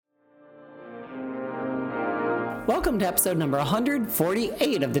Welcome to episode number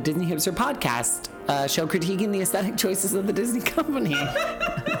 148 of the Disney Hipster Podcast, a show critiquing the aesthetic choices of the Disney company.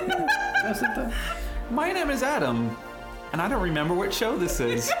 My name is Adam, and I don't remember what show this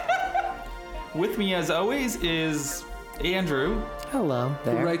is. With me, as always, is Andrew. Hello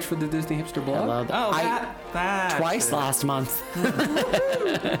there. Who writes for the Disney Hipster blog? Oh, that twice shit. last month.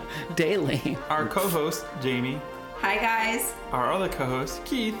 Daily. Our co-host, Jamie. Hi, guys. Our other co-host,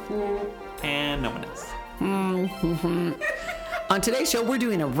 Keith. And no one else. On today's show, we're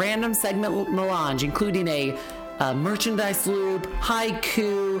doing a random segment melange, including a merchandise loop,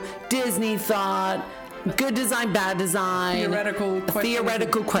 haiku, Disney thought, good design, bad design,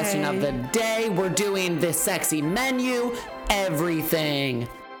 theoretical question of the day. We're doing the sexy menu, everything.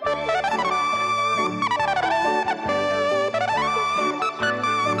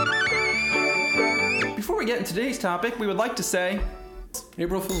 Before we get into today's topic, we would like to say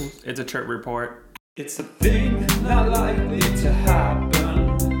April Fools. it's a trip report. It's a thing not likely to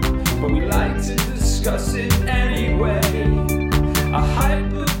happen, but we like to discuss it anyway. A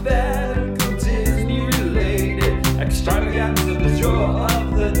hypothetical Disney-related extravaganza, the joy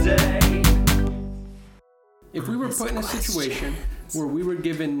of the day. If we were put in a situation where we were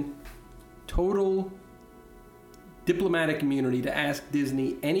given total diplomatic immunity to ask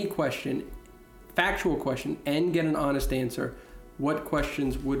Disney any question, factual question, and get an honest answer, what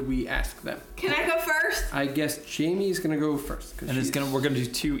questions would we ask them? Can I go first? I guess Jamie's gonna go first. And we're gonna do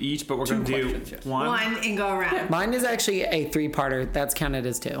two each, but we're gonna do questions, yes. one. One and go around. Mine is actually a three-parter. That's counted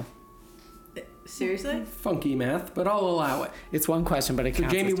as two. Seriously? Funky math, but I'll allow it. It's one question, but it So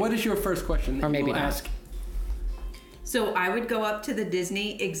counts Jamie, as two. what is your first question that Or maybe you will not. ask? So I would go up to the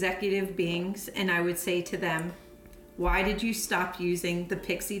Disney executive beings and I would say to them, why did you stop using the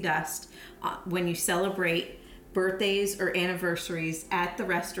pixie dust when you celebrate birthdays or anniversaries at the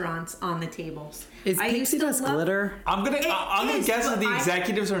restaurants on the tables? Is I used pixie to dust love- glitter? I'm gonna is, guess that but the I-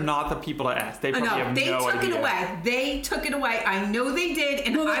 executives are not the people to ask. They probably have they no took idea. it away. They took it away. I know they did,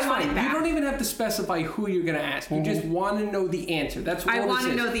 and No, that's I want fine. it back. You don't even have to specify who you're gonna ask. You just want to know the answer. That's what I all want this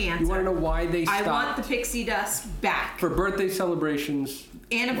to is. know the answer. You want to know why they I stopped. want the pixie dust back. For birthday celebrations.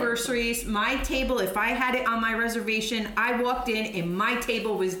 Anniversaries, my table, if I had it on my reservation, I walked in and my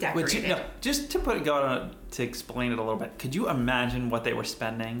table was decorated. Just to to explain it a little bit, could you imagine what they were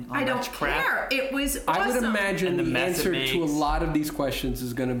spending on I don't that crap? care. It was awesome. I would imagine And the the mess it answer to a makes. lot of these questions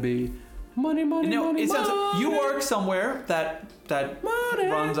is going to be money, money, No, money, it sounds money. you work somewhere that Money.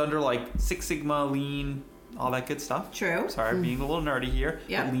 runs under like Six Sigma, Lean, all that good stuff. True. Sorry, being a little nerdy here.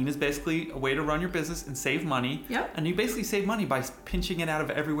 Yep. But Lean is basically a way to run your business and save money. Yep. And you basically save money by pinching it out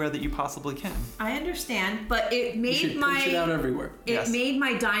of everywhere that you possibly can. I understand, but it You should made pinch it out my everywhere. Yes. made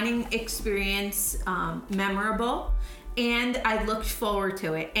my dining experience memorable, and I looked forward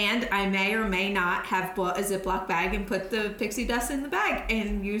to it. And I may or may not have bought a Ziploc bag and put the pixie dust in the bag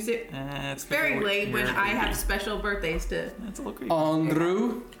and use it It's sparingly when I have special birthdays to. That's a little creepy.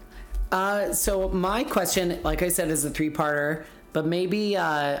 Andrew? So my question, like I said, is a three-parter, but maybe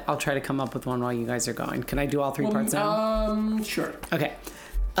I'll try to come up with one while you guys are going. Can I do all three parts now? Sure. Okay.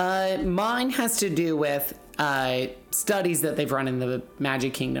 Mine has to do with studies that they've run in the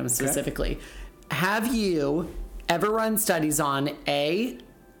Magic Kingdom specifically. Have you ever run studies on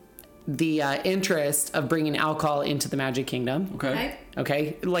the interest of bringing alcohol into the Magic Kingdom? Okay.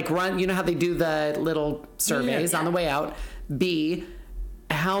 Okay, like run. You know how they do the little surveys Yeah. on the way out. B,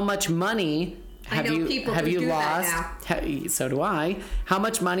 how much money I have know you people have who you do that lost? So do I. How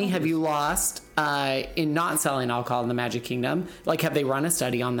much money have you lost in not selling alcohol in the Magic Kingdom? Like, have they run a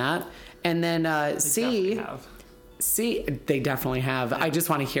study on that? And then C. They definitely have. I just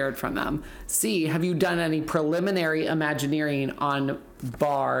want to hear it from them. C, have you done any preliminary Imagineering on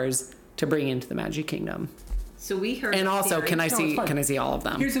bars to bring into the Magic Kingdom? So we heard. And the also, theory. can I it's see fine. all of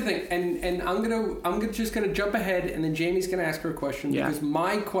them? Here's the thing, and I'm just gonna jump ahead, and then Jamie's gonna ask her a question Yeah. because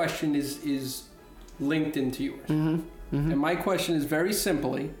my question is linked into yours. And my question is very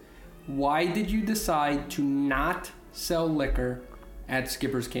simply, why did you decide to not sell liquor at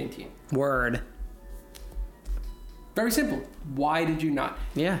Skipper's Canteen? Word. Very simple. Why did you not?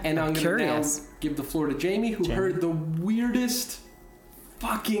 Yeah, And I'm gonna curious. now give the floor to Jamie, who heard the weirdest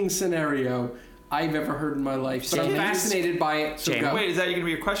fucking scenario I've ever heard in my life. But I'm Jamie? fascinated by it. So Jamie. go. Wait, is that going to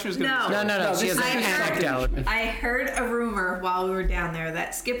be a question or is it going to be No. a No. She this has is an the second. anecdote. I heard a rumor while we were down there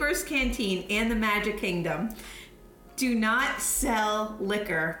that Skipper's Canteen and the Magic Kingdom do not sell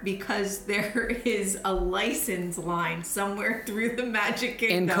liquor because there is a license line somewhere through the Magic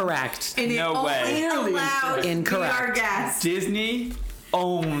Kingdom. Incorrect. And it No only way. allows Incorrect. VR guests. Disney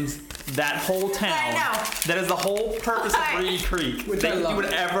owns that whole town. I know. That is the whole purpose of Reedy Creek. Which They I can do love.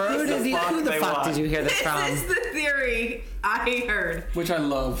 whatever Who the fuck did you hear this This from? is the theory I heard. Which I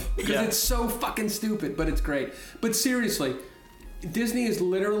love because Yeah. it's so fucking stupid, but it's great. But seriously, Disney is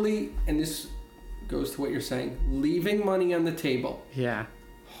literally, and this goes to what you're saying, leaving money on the table. Yeah.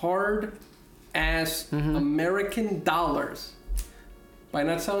 Hard ass American dollars by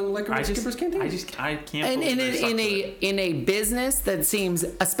not selling liquor at Skipper's Canteen. I can't. And believe they stuck to it. in a business that seems,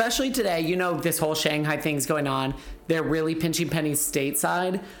 especially today, you know, this whole Shanghai thing's going on. They're really pinching pennies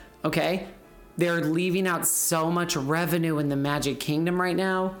stateside. Okay, they're leaving out so much revenue in the Magic Kingdom right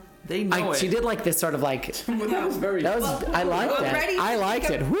now. They know it. She did like this sort of like Well, that was very that was I liked I'm it. ready to I liked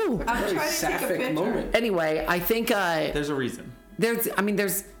take it. Woo. I'm very trying to take a sapphic picture. moment. Anyway, I think There's a reason.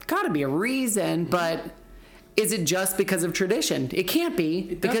 there's got to be a reason, but is it just because of tradition? It can't be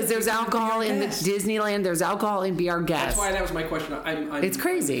doesn't, because there's because of alcohol Be Our in the Guest. Disneyland. There's alcohol in Be Our Guest. That's why that was my question. I'm It's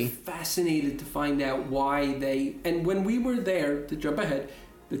crazy. I'm fascinated to find out why they. And when we were there, to jump ahead,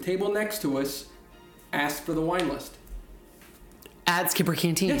 the table next to us asked for the wine list, At Skipper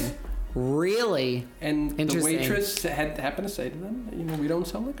Canteen. Yes. Really? and the Interesting. waitress had happened to say to them, we don't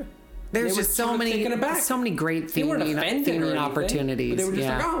sell liquor. There's They were just sort so of many, taken aback. so many great They weren't theming offended or anything, opportunities. But they were just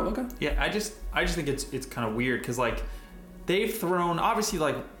yeah. like, oh, okay. Yeah, I just think it's kind of weird because like they've thrown obviously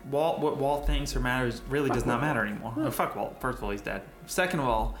like what Walt thinks or matters really does not matter anymore. Oh, fuck Walt. First of all, he's dead. Second of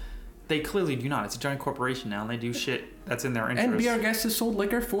all, they clearly do not. It's a giant corporation now, and they do shit that's in their interest. And Be Our Guest has sold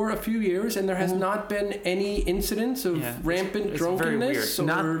liquor for a few years, and there has not been any incidents of Yeah, rampant it's very drunkenness. weird.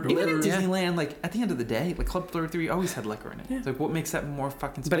 Not- Even in or Disneyland, like at the end of the day, like Club 33 always had liquor in it. It's like what makes that more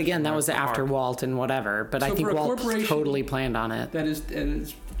fucking? But special again, that than was the after park? Walt and whatever. But I So think for a Walt corporation- totally planned on it. that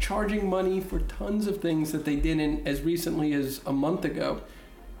is charging money for tons of things that they didn't as recently as a month ago.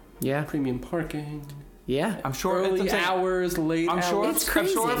 Yeah. Premium parking, Yeah. I'm sure early I'm saying- hours, late I'm hours. sure. It's I'm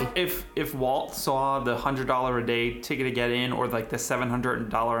sure crazy. if Walt saw the $100 a day ticket to get in, or like the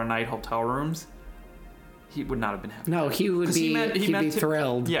 $700 a night hotel rooms, he would not have been happy. No, he would 'Cause be. He'd be to-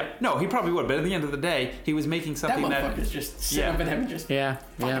 thrilled. Yeah, no, he probably would. But at the end of the day, he was making That something that. motherfucker's just sitting Yeah. up in heaven, just Yeah.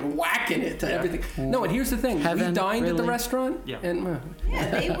 Yeah. fucking whacking it to everything. No, and here's the thing: Heaven, we dined at the really? restaurant, Yeah. and Yeah,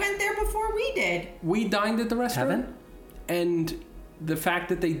 they went there before we did. we dined at the restaurant, Heaven? and the fact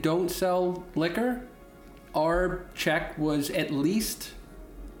that they don't sell liquor, our check was at least,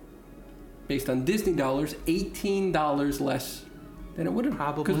 based on Disney dollars, $18 less than it would have.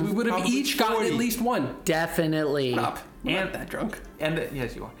 Probably- because we would have probably each gotten 40. at least one. Definitely. Up. We're And- not that drunk. And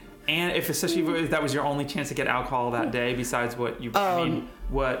yes, you are. And if especially if that was your only chance to get alcohol that day, besides what you, I mean,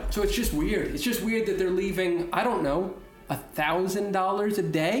 what? So it's just weird. It's just weird that they're leaving, I don't know, $1,000 a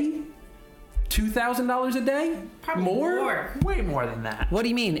day? $2,000 a day? Probably More? more. Way more than that. What do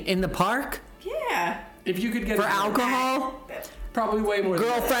you mean? In the park? Yeah. If you could get For it- alcohol? probably way more. than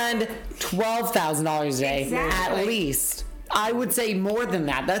that. Girlfriend, $12,000 a day. Exactly. At least. I would say more than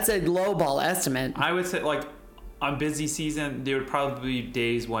that. That's a lowball estimate. I would say like on busy season, there would probably be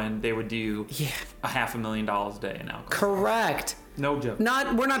days when they would do Yeah. $500,000 a day in alcohol. Correct. No joke.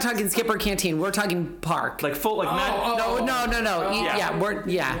 We're not talking Skipper Canteen. We're talking park. Like full like No.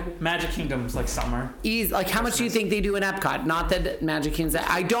 Magic Kingdom's like summer. Like how much do you think they do in Epcot? Not that Magic Kingdom's.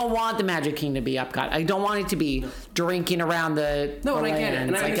 I don't want the Magic Kingdom to be Epcot. I don't want it to be drinking around the. No, and the I get it.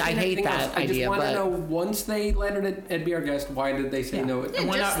 And lands. Like I understand hate everything that else. I idea. just want But to know, once they landed at Be Our Guest, why did they say no? And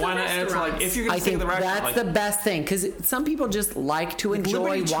why just not? Why the not? And it's like if you're I gonna stay at think the restaurant, that's like, the best thing because some people just like to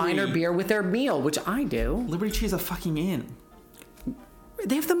enjoy Liberty wine or Tree. beer with their meal, which I do. Liberty Tree is a fucking inn.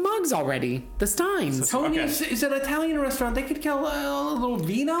 They have the mugs already. The Steins. Tony's is an Italian restaurant. They could kill a little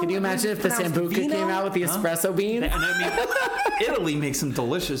vino. Can you imagine if the Pronounced Sambuca vino? came out with the espresso bean? And I mean, Italy makes some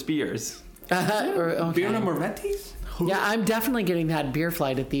delicious beers. Okay. Birra Moretti's? Yeah, I'm definitely getting that beer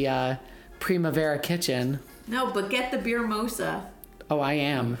flight at the Primavera Kitchen. No, but get the beer mosa. Oh, I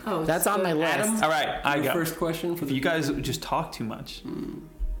am. Oh, That's on so my list. Adam? All right, I Your go. first question for the You guys just talk too much.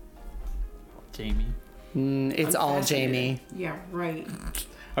 Jamie. It's I'm all fascinated. Jamie. Yeah, right.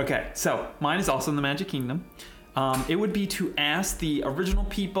 Okay, so mine is also in the Magic Kingdom. It would be to ask the original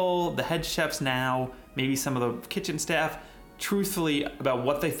people, the head chefs now, maybe some of the kitchen staff, truthfully about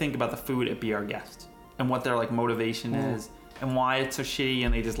what they think about the food at Be Our Guest and what their like motivation is and why it's so shitty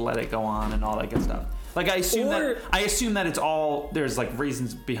and they just let it go on and all that good stuff. Like I assume that it's all there's like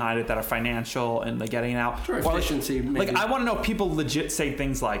reasons behind it that are financial and like getting it out. Sure, Or, like- efficiency, Like maybe. I want to know if people legit say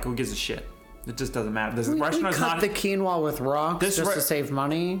things like, "Who gives a shit?" It just doesn't matter. This We restaurant is cut not. the quinoa with rocks This just re- to save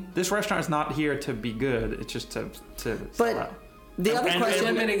money. This restaurant is not here to be good. It's just to sell But out. the other and question,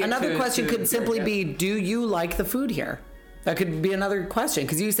 limiting it another to- question to could simply beer, be: do you like the food here? That could be another question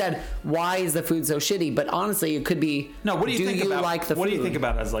because you said, "Why is the food so shitty?" But honestly, it could be. No, what do you think about? Like the what food? do you think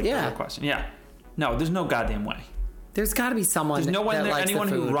about as like Yeah. the real question? Yeah. No, there's no goddamn way. There's got to be someone. There's no one that there, likes anyone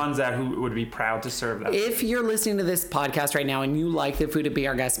the who food. runs that who would be proud to serve that. If you're listening to this podcast right now and you like the food at Be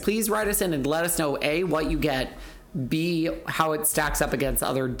Our Guest, please write us in and let us know A, what you get, B, how it stacks up against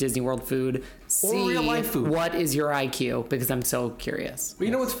other Disney World food, C, Or real life food. what is your IQ? Because I'm so curious. Well,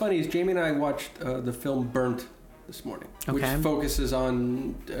 you know what's funny is Jamie and I watched the film Burnt this morning, which Okay. focuses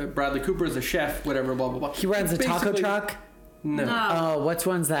on Bradley Cooper as a chef, whatever, blah, blah, blah. He runs a taco Basically- truck? No. Oh, which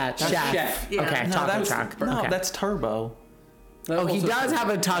one's that? That's Chef. Chef. Yeah. Okay, no, taco that's truck. no, Okay. that's Turbo. Oh, he Also does Turbo. have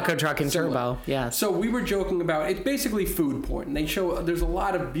a taco truck in Similar. Turbo. Yes. So we were joking about it's basically food porn. They show there's a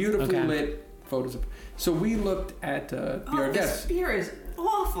lot of beautifully Okay. lit photos of. So we looked at Be Our Oh, this Guest. beer is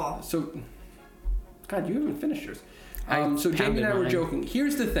awful. So, God, you haven't finished yours. I So Jamie and I pounded were mine. joking.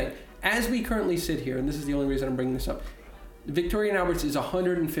 Here's the thing: as we currently sit here, and this is the only reason I'm bringing this up, Victoria and Albert's is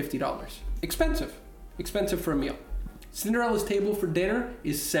 $150. Expensive for a meal. Cinderella's Table for dinner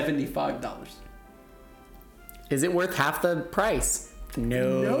is $75. Is it worth half the price?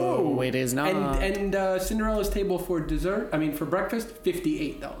 No, it is not. And Cinderella's Table for for breakfast,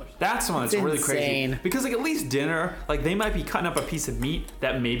 $58. That's the one that's It's really insane. crazy. Because like at least dinner, like they might be cutting up a piece of meat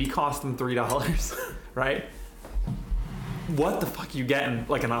that maybe cost them $3, right? What the fuck you getting?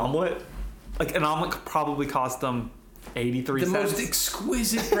 Like an omelet? Like an omelet could probably cost them 83 The cents. most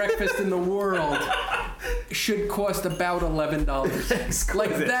exquisite breakfast in the world should cost about $11.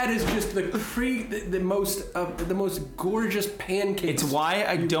 Like that is just the most gorgeous pancakes. It's why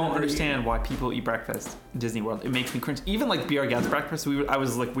I you've don't ever understand why people eat breakfast in Disney World. It makes me cringe. Even like Be Our Guest breakfast, we were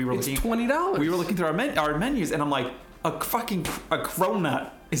It's looking $20. we were looking through our menus, and I'm like, a cronut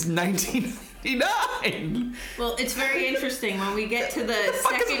is $19.99. Well, it's very interesting when we get to the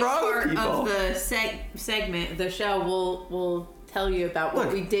fuck is second wrong with part people? of the segment of the show. We'll tell you about what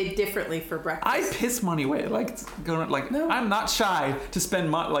Look, we did differently for breakfast. I piss money away. No. I'm not shy to spend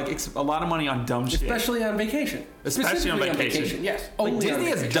a lot of money on dumb shit. Especially on vacation. Especially on Specifically vacation. Yes. Like Only on Disney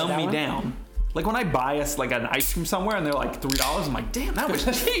has vacation. dumbed That me one? down. Like when I buy us like an ice cream somewhere and they're like $3, I'm like, damn, that was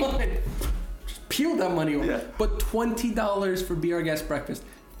cheap. Just peel that money over. Yeah. But $20 for Be Our Guest breakfast,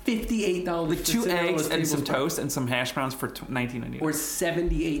 $58 Like for 2 Cinderella's eggs and Table some breakfast, toast and some hash browns for $19.99. or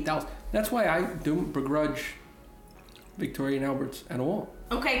 $78. That's why I don't begrudge Victoria and Albert's at all.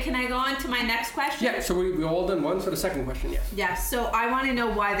 Okay, can I go on to my next question? Yeah, so we all done one. So the second question, yes. Yes. So I want to know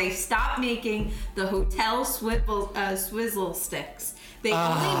why they stopped making the hotel swizzle sticks. They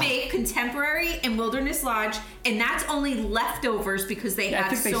only make Contemporary and Wilderness Lodge, and that's only leftovers because they I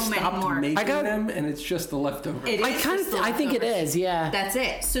have think they so stopped many more. making I got- them, and it's just the leftover. It is just the I think it leftovers. is. Yeah. That's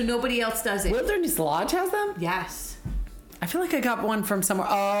it. So nobody else does it. Wilderness Lodge has them? Yes. I feel like I got one from somewhere.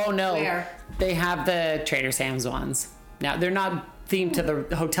 Oh no, Where? They have the Trader Sam's ones. Now they're not themed to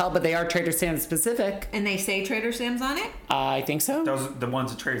the hotel, but they are Trader Sam's specific. And they say Trader Sam's on it? I think so. Those are the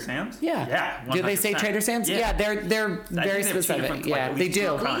ones at Trader Sam's? Yeah. Yeah. Do they say 100%. Trader Sam's? Yeah, they're think very they have two specific. different, like, Yeah, at they least do.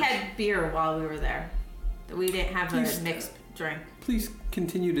 two We kinds. had beer while we were there. We didn't have Please. a mixed drink. Please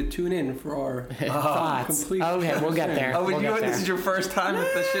continue to tune in for our Thoughts. complete. Okay, we'll get there. Oh, we'll and get there. this is your first time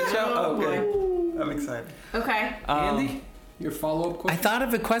at the shit show? Oh, Okay. I'm excited. Okay. Andy, your follow-up I question. thought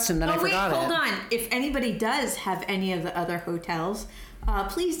of a question, then I Oh wait, forgot hold it. on. If anybody does have any of the other hotels,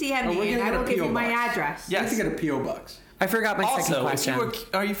 please DM we're me and gonna I get a will give P.O. you my box. address. You have Yes. to get a PO box. I forgot my second Also, question.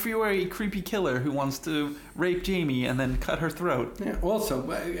 if you were a creepy killer who wants to rape Jamie and then cut her throat, Yeah. Also,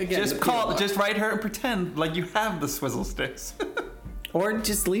 again, just the PO box. just write her and pretend like you have the swizzle sticks. Or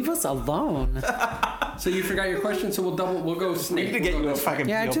just leave us alone. So you forgot your question. So we'll go We snake. need to get We'll you go a snake. fucking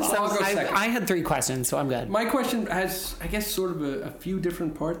Yeah, PO just box. I'll go second. I had 3 questions, so I'm good. My question has, I guess, sort of a few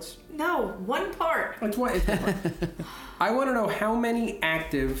different parts. No, one part. It's one. It's one part. I want to know how many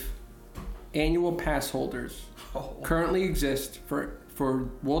active annual pass holders currently exist for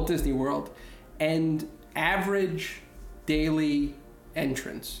Walt Disney World, and average daily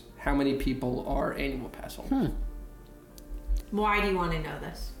entrance. How many people are annual pass holders? Why do you want to know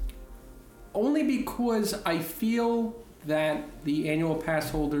this? Only because I feel that the annual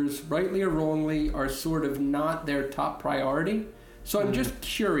pass holders, rightly or wrongly, are sort of not their top priority. So I'm just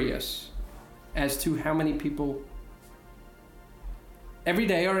curious as to how many people every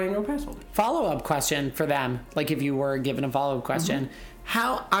day are annual pass holders. Follow-up question for them, like if you were given a follow-up question.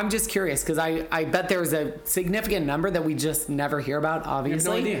 I'm just curious, because I bet there's a significant number that we just never hear about, I have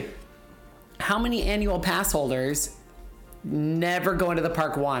obviously. no idea. How many annual pass holders never go into the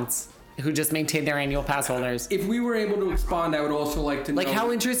park once? who just maintain their annual pass holders. If we were able to expand, I would also like to know. Like,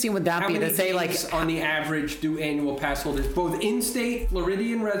 how interesting would that how be many to say, like, days on the average do annual pass holders, both in-state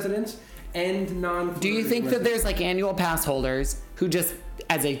Floridian residents and non-Floridian do you think that there's like annual pass holders who just,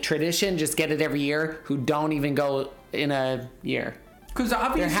 as a tradition, just get it every year, who don't even go in a year? Because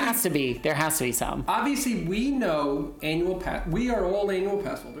obviously There has to be some. Obviously, we know annual pass. We are all annual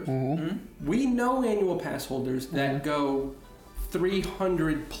pass holders. Mm-hmm. We know annual pass holders that go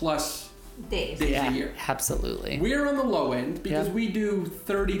 300 plus Days. a year. Absolutely. We're on the low end because Yep. we do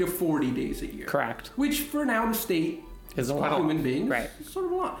 30 to 40 days a year. Correct. Which for an out-of-state Is a lot. human being Right. is sort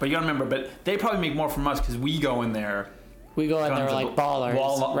of a lot. But you gotta remember, but they probably make more from us because we go in there. We go in there guns like a-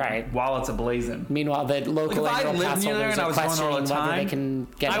 ballers. Right. While it's ablazing. Meanwhile, the local Like, if I annual lived pass near there holders and I are was going there all questioning the whether they time, can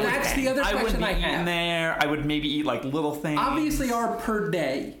get I would- That's anything. the other I would question be I have. eating there. I would maybe eat like little things. Obviously, our per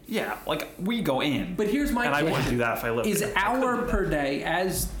day. Yeah, like we go in. But here's my and I question. wouldn't do that if I lived Is there. I couldn't our do that. per day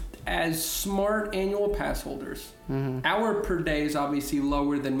as smart annual pass holders? Mm-hmm. Our per day is obviously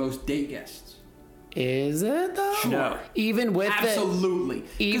lower than most day guests. Is it though? No. Even with Absolutely. 'Cause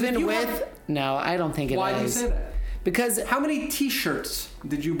if even you with have- no, I don't think it is. why do you say that? Because How many T-shirts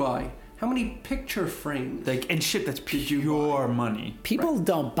did you buy? How many picture frames? Like and shit that's pure money. people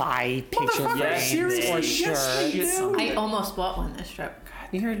don't buy picture Motherfucker, frames seriously? or Yes, they shirts. do. I almost bought one this trip.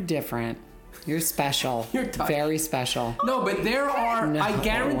 You're different. You're special. You're tough. Very special. No, but there are. No. I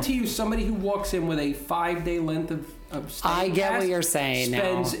guarantee you, somebody who walks in with a 5-day length of stay I get pass what you're saying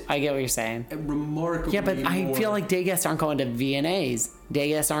now. spends I get what you're saying. remarkably Yeah, but I more. feel like day guests aren't going to V&A's. Day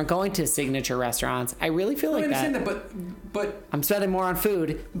guests aren't going to signature restaurants. I really feel I like understand that. that, but I'm spending more on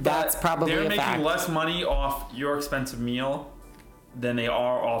food. That's probably They're a making fact. less money off your expensive meal than they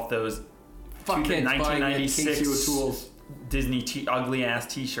are off those fuckheads buying at 1996 Casey O'Toole's. Disney ugly ass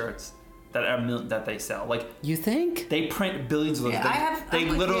T-shirts that they sell. Like You think? they print billions of those. Yeah, they I'm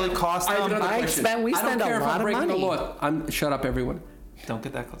with literally you. cost I have them. another I question. spend- we I don't spend a care if lot I'm of breaking money. the law. Shut up, everyone. Don't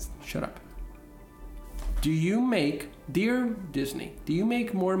get that close. Shut up. Do you make, dear Disney, do you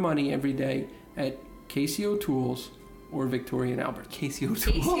make more money every day at Casey O'Toole's or Victoria and Albert? Casey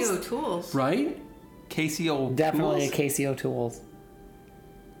Casey O'Toole's. O'Toole's. Right? Casey O'Toole's. Definitely a Casey O'Toole's.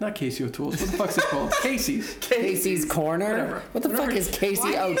 Not Casey O'Toole's. What the fuck's it called? Casey's. Casey's Corner? Whatever. What the fuck is Casey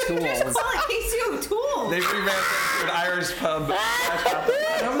Why did you just O'Toole's? call it Casey O'Toole? They revamped it to an Irish pub.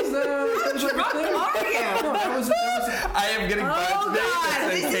 That was the thing. No, that was I am getting Oh vibes God,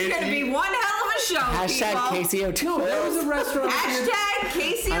 today. this is gonna be one hell of a show. Hashtag people. Casey O'Toole. no, that was a restaurant. here. Hashtag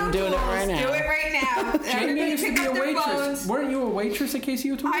Casey I'm doing it O'Toole's. right now. Do it right now. Jamie Everybody used to pick be a up their waitress. phones. Weren't you a waitress at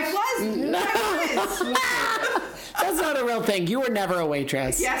Casey O'Toole's? I was. That's not a real thing. You were never a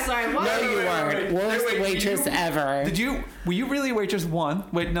waitress. Yes, I was. No, you weren't. Worst Wait, waitress ever. Were you really a waitress one?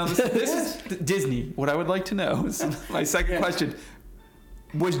 Wait, no, this is Disney. What I would like to know is my second question.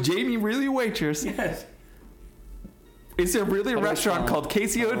 Was Jamie really a waitress? Yes. Is there really a What do we restaurant call it? called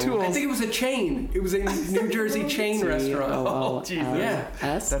Casey I O'Toole's? think it was a chain. It was a New Jersey chain restaurant. Oh, Jesus. Yeah.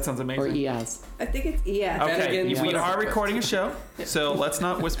 S? That sounds amazing. Or ES? I think it's yeah. Okay, Bennigan's, we whatever. are recording a show, so let's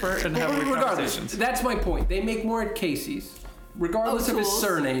not whisper and have weird Regardless, conversations. that's my point. They make more at Casey's, regardless of his O'Toole's.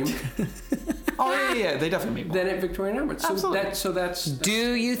 surname, Oh yeah, they definitely make more. than at Victoria and Albert. So Absolutely. that's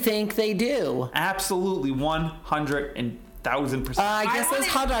Do you think they do? Absolutely, 100,000%. I guess those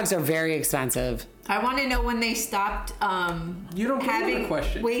wanna- hot dogs are very expensive. I want to know when they stopped You don't get having another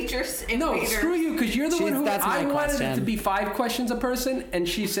question. waitress and no, waiter. screw you, because you're the one who. that's my I wanted it question. to be 5 questions a person, and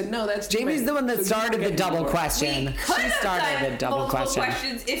she said no. That's too Jamie's many. the one that So you started don't the get double more. question. We She could have started done the double multiple question.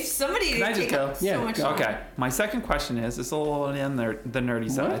 questions if somebody Can I didn't just take go? up Yeah, so much go. time. Okay, my second question is it's a little on the nerdy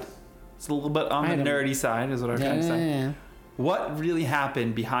side. It's a little bit on I the don't- nerdy side, is what I'm trying to say. Yeah. What really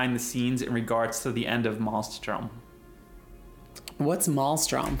happened behind the scenes in regards to the end of Maelstrom? What's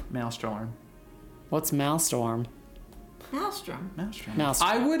Maelstrom? Maelstrom. What's Maelstrom? Maelstrom. Maelstrom.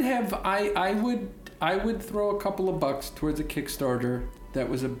 Maelstrom. I would throw a couple of bucks towards a Kickstarter that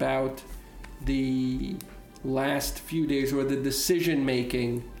was about the last few days or the decision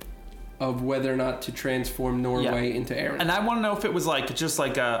making of whether or not to transform Norway into Aaron. And I want to know if it was like just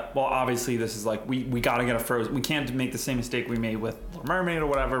like a well, obviously this is like we got to get a frozen. We can't make the same mistake we made with Little Mermaid or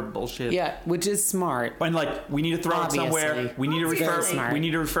whatever bullshit. Yeah, which is smart. And like we need to throw it somewhere. Obviously. We need to Very refer. smart. We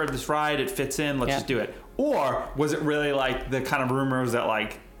need to refer to this ride. It fits in. Let's Yeah. just do it. Or was it really like the kind of rumors that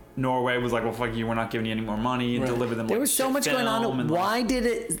like Norway was like, well, fuck you, we're not giving you any more money and Right. deliver them. There like was so shit much going film on. and,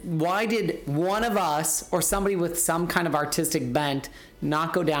 like- Why did one of us or somebody with some kind of artistic bent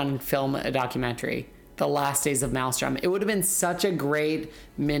not go down and film a documentary? The Last Days of Maelstrom. It would have been such a great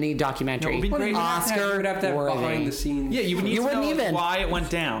mini documentary. No, it would be great. Oscar You would have to have worthy. behind the scenes. Yeah, you would need You to wouldn't know even. why it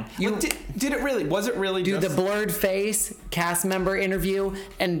went down. You- Like, did it really? Was it really Do just the blurred face cast member interview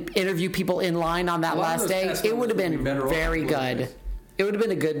and interview people in line on that A lot of last those day. cast It would have members would been be better off very with blurred good. face. It would have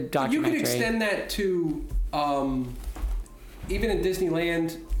been a good You documentary. could extend that to even in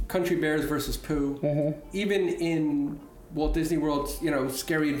Disneyland, Country Bears versus Pooh. Mm-hmm. Even in Walt Disney World's,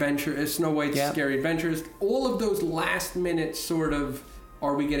 Scary Adventures, Snow White's Yep. Scary Adventures. All of those last minute sort of,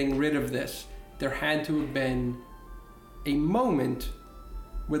 are we getting rid of this? There had to have been a moment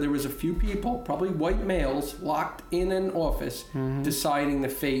where there was a few people, probably white males, locked in an office, deciding the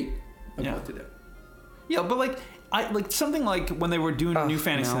fate of Yeah. what to do. Yeah, but like something like when they were doing New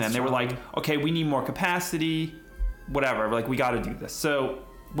Fantasyland, they were like, okay, we need more capacity, whatever. Like we got to do this. So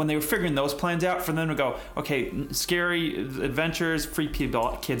when they were figuring those plans out, for them to go, okay, Scary Adventures, freak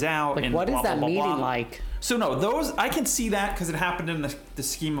people, kids out, Like, and what is blah, that blah, blah, meeting blah. like? So no, those I can see that because it happened in the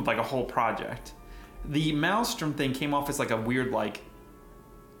scheme of like a whole project. The Maelstrom thing came off as like a weird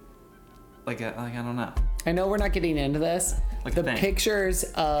I don't know. I know we're not getting into this. Like the thing. pictures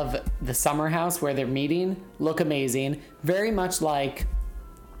of the summer house where they're meeting look amazing. Very much like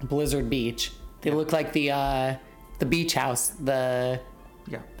Blizzard Beach. They look like the beach house, Yeah,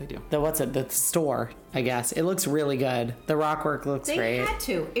 they do. the store, I guess. It looks really good. The rock work looks They great. had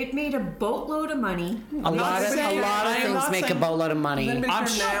to. It made a boatload of money. A lot of things make a boatload of money. I'm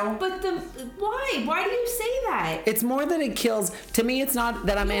now. But why? Why do you say that? It's more that it kills. To me, it's not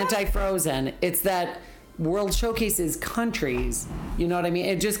that I'm anti-Frozen. It's that World Showcase is countries. You know what I mean?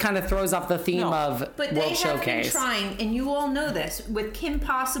 It just kind of throws off the theme of But they World have Showcase. been trying, and you all know this, with Kim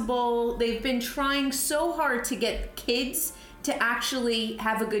Possible, they've been trying so hard to get kids to actually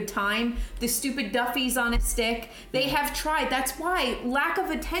have a good time. The stupid Duffy's on a stick. They have tried. That's why lack of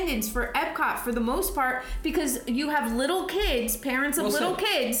attendance for Epcot for the most part, because you have little kids, parents of little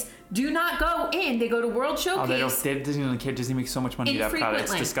kids do not go in. They go to World Oh, they don't. Showcase Disney makes so much money at Epcot. It's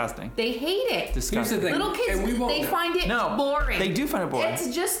infrequently. disgusting. They hate it. Here's the Disgusting. thing. Little kids, and we won't they know. find it No, boring. they do find it boring.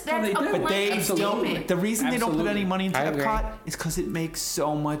 It's just No, that's they a do. But they blanket don't. statement. The reason they don't put Absolutely. any money into I agree. Epcot is because it makes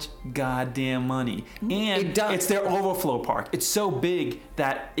so much goddamn money, and It does. it's their overflow park. It's so big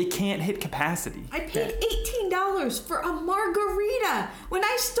that it can't hit capacity. I paid $18 for a margarita. When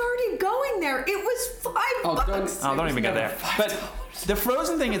I started going there, it was $5. Oh, don't even get there. But the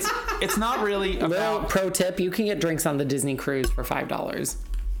Frozen thing, it's not really Little about. pro tip: you can get drinks on the Disney cruise for $5. It's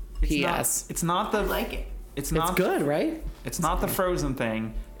P.S. Not, it's not the. I like it. It's It's not good, right? It's not the Frozen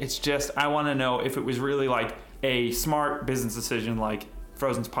thing. It's just I want to know if it was really like a smart business decision, like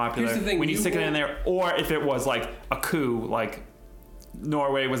Frozen's popular. Here's the thing, we need to you stick it in won't- there, or if it was like a coup, like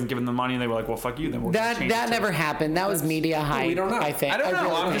Norway wasn't giving them money, and they were like, "Well, fuck you." Then we'll just change That it to- never happened. That was media hype. we don't know. I think. I don't know.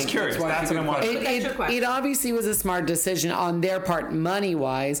 really I'm just think. curious. That's why That's it's what a I'm good wondering. That's your It question. obviously was a smart decision on their part, money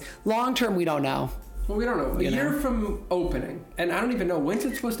wise. Long term, we don't know. Well, we don't know. A year from opening, and I don't even know when's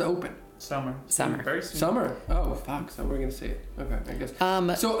it supposed to open. Summer. Summer. Very soon. Summer. Oh fuck! So we're gonna see it. Okay, I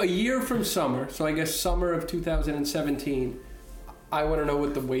guess. So a year from summer. So I guess summer of 2017. I want to know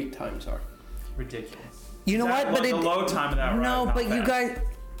what the wait times are. Ridiculous. You know what? But the low time of that ride. no, not but you bad. guys.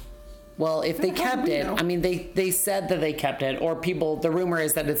 Well, if they How do kept we it, know? I mean, they said that they kept it, or people. The rumor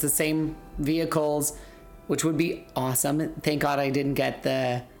is that it's the same vehicles, which would be awesome. Thank God I didn't get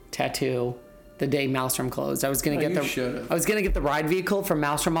the tattoo the day Maelstrom closed. I was gonna Oh, get you should've. I was gonna get the ride vehicle from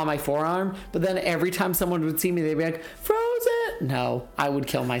Maelstrom on my forearm, but then every time someone would see me, they'd be like, "Frozen." No, I would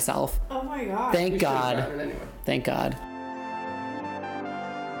kill myself. Oh my god. Thank We should've God. gotten it anyway. Thank God.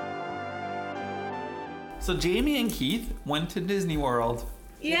 So Jamie and Keith went to Disney World.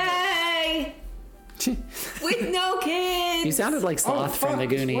 Yay! With no kids. You sounded like Sloth from the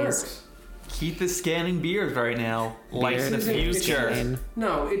this Goonies. works. Keith is scanning beers right now, like Beer. the This isn't- future. And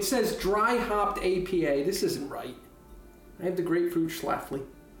No, it says dry hopped APA. This isn't right. I have the grapefruit Schlafly,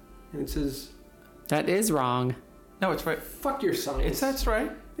 and it says that is wrong. No, it's right. fuck your science. That's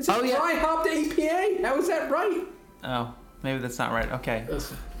right. It says Oh, yeah. dry hopped APA. How is that right? Oh, maybe that's not right. Okay.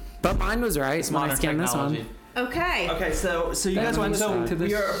 But mine was right when I Modern scanned this technology. one. Okay. Okay, so you That guys went. was So listening to we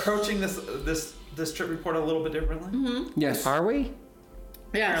this- are approaching this trip report a little bit differently. Yes. Are we?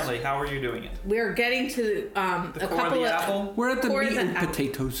 Yes. Apparently, how are you doing it? We're getting to The a core of couple the of apple. We're at the Core meat of the and apple.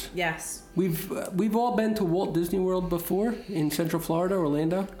 potatoes. Yes. We've all been to Walt Disney World before in Central Florida,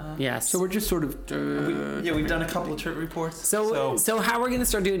 Orlando. Yes. So we're just sort of. We've done a couple of trip reports. So how we're gonna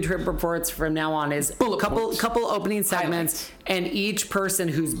start doing trip reports from now on is Bullet points. couple opening segments, and each person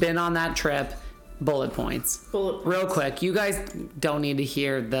who's been on that trip, bullet points. Bullet Real quick, you guys don't need to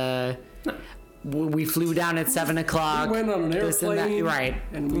hear the. we flew down at 7 o'clock. We went on an this and that. airplane, Right.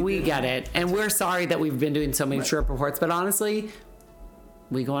 and We did- get it. And we're sorry that we've been doing so many trip reports, but honestly,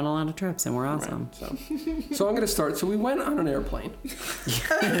 we go on a lot of trips and we're awesome. So I'm going to start. So we went on an airplane.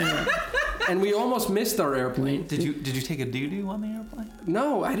 And we almost missed our airplane. Did you take a doo-doo on the airplane?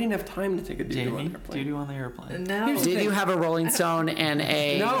 No, I didn't have time to take a doo-doo on Jamie, the airplane. doo-doo on the airplane. No. Did you have a Rolling Stone and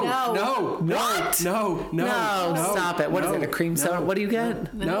a... No. What? No. No, stop it. What is it, a cream soda? What do you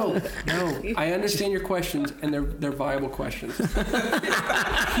get? No. I understand your questions, and they're viable questions.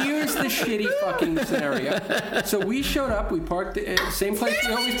 Here's the shitty fucking scenario. So we showed up. We parked same place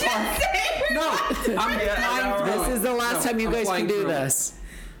we always park. No, I'm flying through This it. is the last time you I'm guys flying can do through it. this.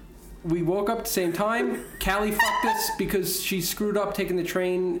 We woke up at the same time. Callie fucked us because she screwed up taking the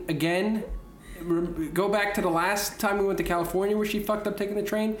train again. Go back to the last time we went to California where she fucked up taking the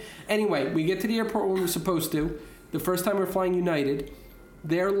train. Anyway, we get to the airport when we were supposed to. The first time we were flying United.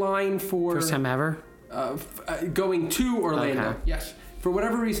 Their line for... First time ever? going to Orlando. Okay. Yes. For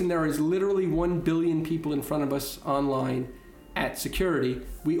whatever reason, there is literally 1 billion people in front of us online at security.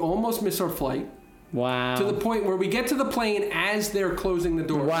 We almost miss our flight. Wow. To the point where we get to the plane as they're closing the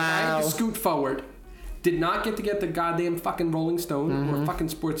door. Wow. I had to scoot forward. Did not get to get the goddamn fucking Rolling Stone or fucking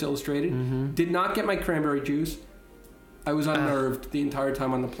Sports Illustrated. Did not get my cranberry juice. I was unnerved the entire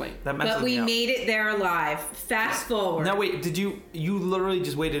time on the plane. That But messes we me up. made it there alive. Fast forward. Now wait, did you literally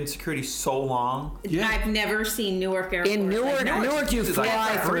just waited in security so long? Yeah. I've never seen Newark Airport. In Newark, like Newark, you Jesus, I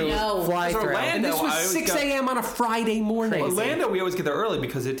fly have through. No. Fly It's through. Orlando. And this was I always 6 go- a.m. on a Friday morning. Crazy. Orlando, we always get there early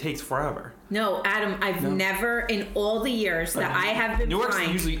because it takes forever. No, Adam, I've never, in all the years that I have been Newark's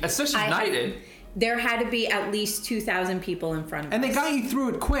flying, usually, especially I have- United. there had to be at least 2,000 people in front of And us. they got you through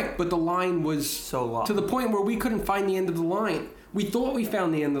it quick, but the line was So long. to the point where we couldn't find the end of the line. We thought we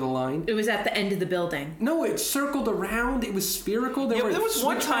found the end of the line. It was at the end of the building. No, it circled around. It was spherical. Yeah, were there was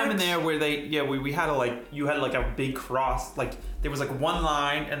one time in switchbacks. there where we had to you had like a big cross, like there was like one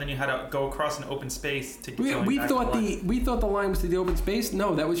line and then you had to go across an open space to get We back to thought line. we thought the line was to the open space.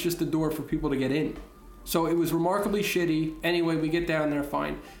 No, that was just the door for people to get in. So it was remarkably shitty. Anyway, we get down there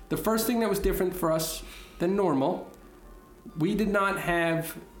fine. The first thing that was different for us than normal, we did not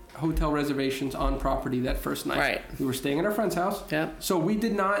have hotel reservations on property that first night. Right. We were staying at our friend's house. Yep. So we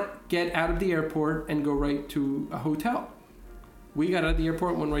did not get out of the airport and go right to a hotel. We got out of the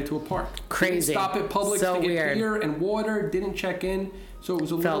airport and went right to a park. Crazy. Didn't stop at Publix So to get weird. beer and water. Didn't check in. So it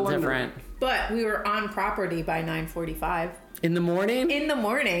was a Felt little different. But we were on property by 9:45 In the morning? in the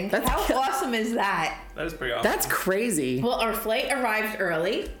morning. That's How ki- awesome is that? That is pretty awesome. That's crazy. Well, our flight arrived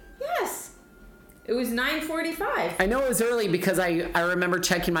early. Yes. It was 9:45. I know it was early because I remember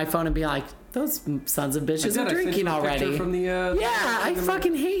checking my phone and being like, those sons of bitches are drinking already. From the, Yeah, I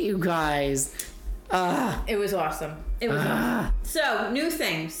fucking hate you guys. It was awesome. It was awesome. So, new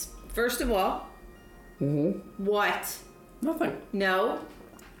things. First of all, what? Nothing. No.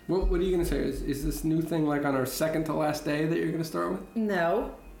 What are you going to say? Is this new thing like on our second to last day that you're going to start with?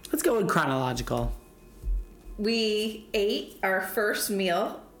 No. Let's go in chronological. We ate our first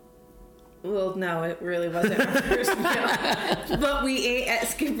meal. Well, no, it really wasn't our first meal. But we ate at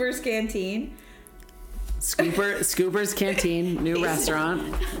Skipper's Canteen. Scooper's Canteen, new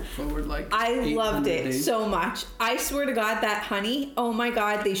restaurant. Forward like I 800 loved it days. so much. I swear to God, that honey, oh my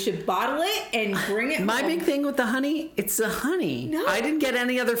God, they should bottle it and bring it My home. big thing with the honey, it's the honey. No. I didn't get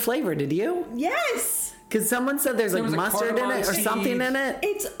any other flavor, did you? Yes. Because someone said there's There like was a mustard in it or caramelized something cheese. in it.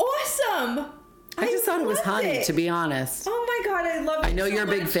 It's awesome. I just thought it was loved honey, it. to be honest. Oh my God, I love it. I know so you're a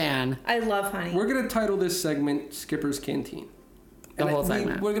big much. fan. I love honey. We're going to title this segment Skipper's Canteen. The whole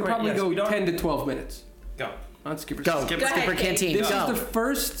segment. We're going to Right, probably yes, go we don't- 10 to 12 minutes Go. on Skipper's Go, Canteen. Go ahead, Skipper Kate. Canteen, This go. is the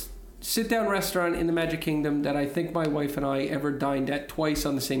first sit-down restaurant in the Magic Kingdom that I think my wife and I ever dined at twice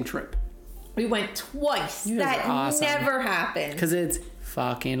on the same trip. We went twice. You guys That are awesome. never happened. Because it's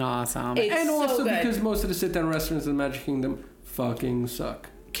fucking awesome. It's And so also good. because most of the sit-down restaurants in the Magic Kingdom fucking suck.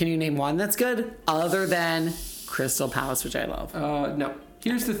 Can you name one that's good other than Crystal Palace, which I love? No.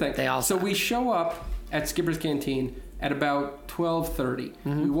 Here's the thing. They all so suck. we show up at Skipper's Canteen at about 12:30.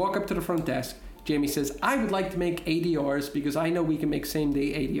 Mm-hmm. We walk up to the front desk. Jamie says, I would like to make ADRs because I know we can make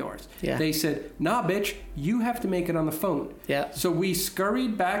same-day ADRs. Yeah. They said, nah, bitch, you have to make it on the phone. Yeah. So we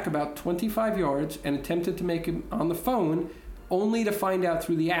scurried back about 25 yards and attempted to make it on the phone, only to find out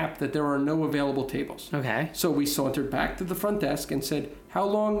through the app that there are no available tables. Okay. So we sauntered back to the front desk and said, how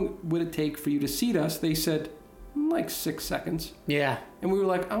long would it take for you to seat us? They said, like 6 seconds. Yeah. And we were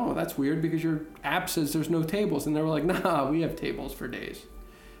like, oh, that's weird because your app says there's no tables. And they were like, nah, we have tables for days.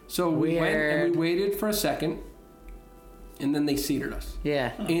 So we went and Weird. we waited for a second, and then they seated us.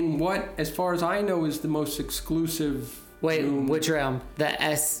 Yeah. In what, as far as I know, is the most exclusive Wait, room. which room? The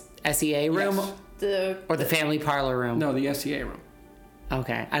SEA room Yes. or the family parlor room? No, the SEA room.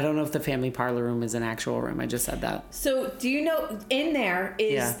 Okay. I don't know if the family parlor room is an actual room. I just said that. So, do you know in there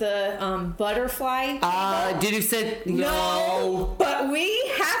is Yeah. the butterfly? Did you sit? No, but we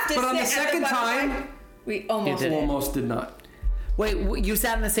have to. But on the sit at second butterfly. time, we almost You did. did. almost did not. Wait, you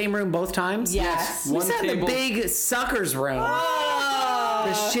sat in the same room both times? Yes. We One sat in table. the big suckers room. Oh.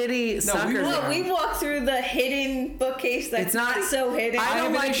 The shitty suckers Look, room. we walked through the hidden bookcase that's It's not- so hidden. I don't have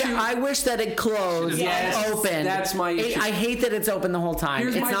an like issue. that. I wish that it closed Yes. and opened. That's my issue. I hate that it's open the whole time.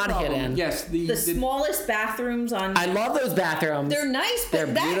 Here's it's my not problem. hidden. Yes, the smallest bathrooms on. I love those bathrooms. They're nice,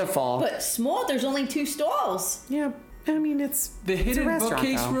 but They're beautiful. But small. There's only 2 stalls. Yeah, I mean it's the it's a hidden restaurant,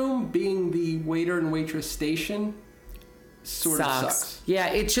 bookcase though. room being the waiter and waitress station sort of sucks. Yeah,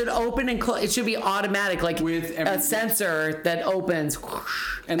 it should open and close. It should be automatic, like With a everything. sensor that opens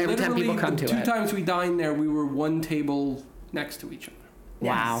And every time literally, people come the to two it. times we dined there, we were one table next to each other.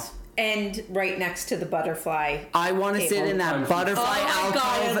 Wow. Yes. And right next to the butterfly. I want to sit Table. in that butterfly Oh my god,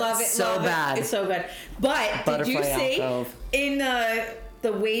 I alcove love it. so love bad. It. It's so good. But did you Butterfly see alcove. in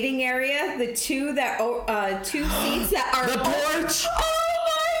the waiting area the 2 seats that are The porch. Oh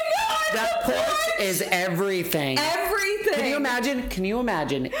my god! That the porch is everything. everything. Can you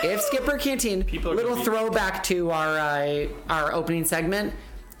imagine if Skipper Canteen, People are little gonna be- throwback to our opening segment,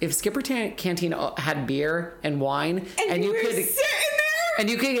 if Skipper Canteen had beer and wine And you were could sitting there. and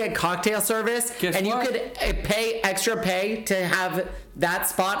you could get cocktail service Guess and what? you could pay extra pay to have that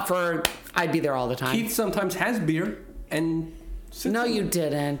spot for I'd be there all the time. Keith sometimes has beer and sits No, in you it.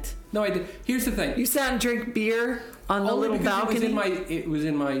 didn't. No, I did. Here's the thing. You sat and drank beer on the Only little because balcony. It was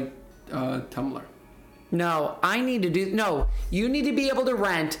in my tumbler. No, I need to do. No, you need to be able to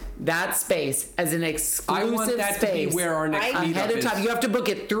rent that space as an exclusive I want that space. to be where our next I- meetup ahead of is. time. You have to book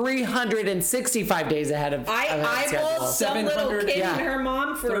it 365 days ahead of I schedule. eyeballed some little 700, kid yeah. and her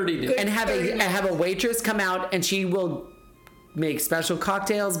mom for 30 days. good And have 30 a waitress come out and she will make special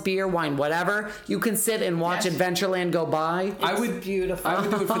cocktails, beer, wine, whatever. You can sit and watch Yes. Adventureland go by I would beautiful. I would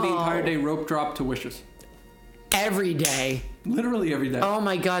do it for the entire day. Rope drop to Wishes. every day. Literally every day. Oh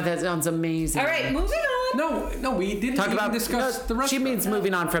my god, that sounds amazing. All right, moving on. No, we didn't Talk even about discuss no, the restaurant. She means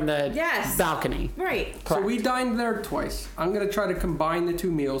moving on from the Yes. balcony. Right. So we dined there twice. I'm gonna try to combine the 2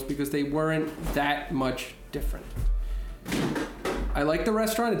 meals because they weren't that much different. I like the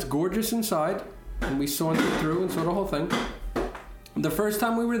restaurant. It's gorgeous inside, and we sauntered through and saw the whole thing. The first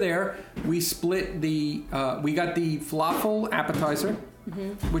time we were there, we split the. We got the falafel appetizer,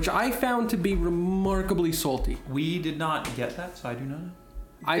 which I found to be remarkably salty. We did not get that, so I do not know.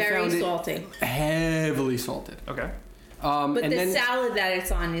 I Very found salty. it heavily salted. Okay. But and the then salad that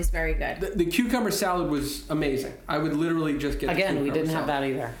it's on is very good. the cucumber salad was amazing. I would literally just get the Again, we cucumber didn't have salad.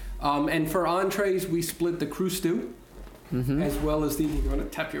 that either. And for entrees, we split the crew stew, as well as the. You want to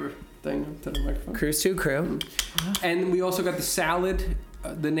tap your thing up to the microphone? Cruise to crew. And we also got the salad,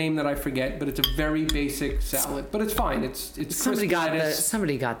 the name that I forget, but it's a very basic salad. But it's fine. It's Somebody crisp got the lettuce.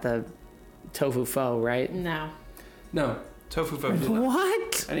 somebody got the tofu pho, right? No. No, Tofu pho. did not.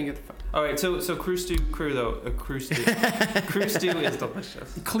 What? I didn't get the. Fun. All right, so crew stew crew stew is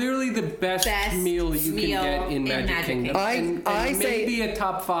delicious. Clearly, the best Best meal you meal can get in in Magic Magic Kingdom. Kingdom. And I say- maybe a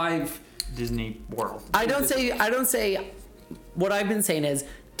top 5. Disney World. I don't say what I've been saying is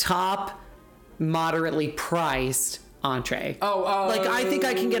top moderately priced entree. Like I think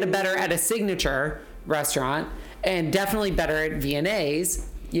I can get a better at a signature restaurant and definitely better at V&A's.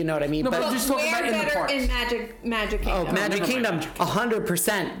 You know what I mean? No, but but I'm just talking We're about in the better parks. in Magic Kingdom. oh, Magic never Kingdom, mind,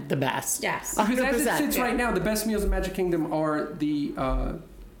 100% the best. Yes. Because as it 100%. sits right now, the best meals in Magic Kingdom are the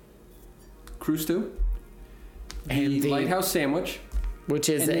crew stew, And the the- lighthouse sandwich, which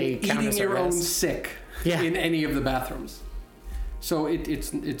is and a then counter eating your own service. sick Yeah. in any of the bathrooms. So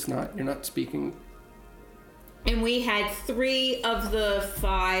it's not, you're not speaking. And we had 3 of the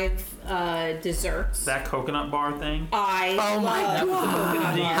 5 desserts. That coconut bar thing. I Oh my love the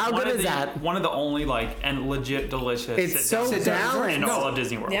coconut bar. How One good of is the- that? One of the only and legit delicious. It's so sit-down desserts balanced. in all of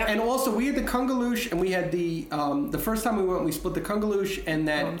Disney World. Yep. And also, we had the kungaloosh, and we had the first time we went, we split the kungaloosh and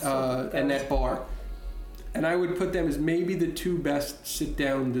that bar. And I would put them as maybe the 2 best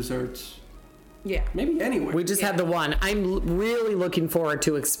sit-down desserts, Yeah. maybe anywhere. We just had the one. I'm really looking forward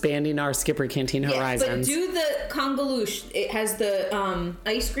to expanding our Skipper Canteen Yeah, but horizons. do the congaloosh. It has the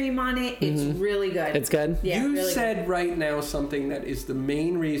ice cream on it. It's really good. It's good. Yeah, you really said right now something that is the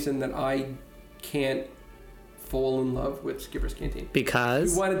main reason that I can't fall in love with Skipper's Canteen.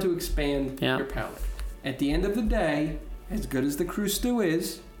 Because You wanted to expand Yeah. your palate. At the end of the day, as good as the crew stew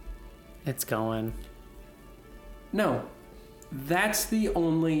is, it's going. no, that's the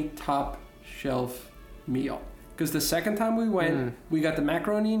only top shelf meal. Because the second time we went, we got the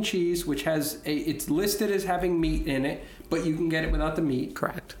macaroni and cheese, which it's listed as having meat in it, but you can get it without the meat.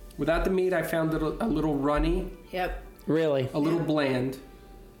 Correct. Without the meat, I found it a little runny, Yep. Really? a little bland.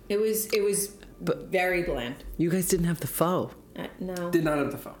 It was very bland. You guys didn't have the pho. No. Did not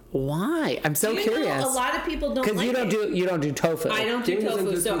have the pho. Why? I'm so Even curious. though a lot of people don't Because like you don't do tofu. I don't do Jamie doesn't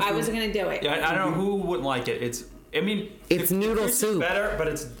tofu, do so tofu. I wasn't gonna do it. Yeah, I don't know who wouldn't like it. It's It's noodle it's soup. better, but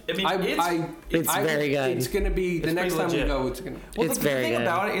it's It's very good. It's going to be, the It's next time pretty we legit. go, it's going to well, It's the very thing good.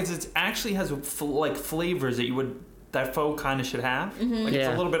 about it is it actually has like flavors that pho kind of should have. Like it's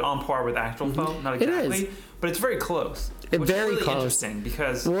Yeah. a little bit on par with actual pho, not It exactly, is. but it's very close. It's which is very really close. interesting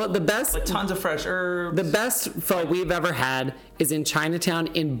because Well, the best like tons of fresh herbs. The best pho we've ever had is in Chinatown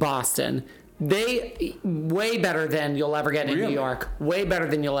in Boston. They way better than you'll ever get in New Really? York. Way better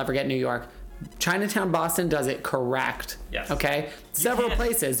than you'll ever get in New York. Chinatown Boston does it correct. Yes. Okay. Several can't-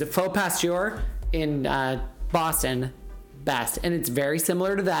 places. Faux Pasteur in Boston, best, and it's very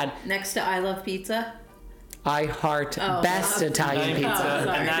similar to that. Next to I Love Pizza. I heart Oh, best wow. Italian pizza.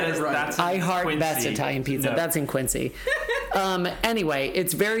 and that is Right. that's I in heart Quincy. best Italian pizza. No. That's in Quincy. Anyway,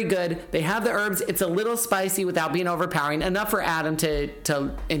 it's very good. They have the herbs. It's a little spicy without being overpowering. Enough for Adam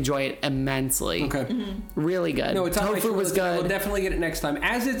to enjoy it immensely. Okay. Really good. No, it's on my Tofu short was list. We'll good. definitely get it next time.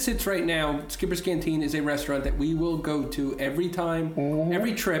 As it sits right now, Skipper's Canteen is a restaurant that we will go to every time,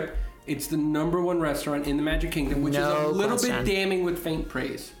 every trip. It's the #1 restaurant in the Magic Kingdom, which is No a little question. bit damning with faint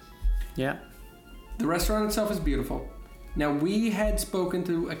praise. Yeah. The restaurant itself is beautiful. Now, we had spoken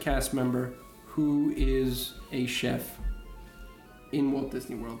to a cast member who is a chef in Walt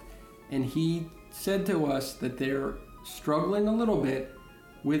Disney World, and he said to us that they're struggling a little bit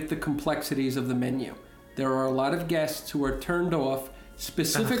with the complexities of the menu. There are a lot of guests who are turned off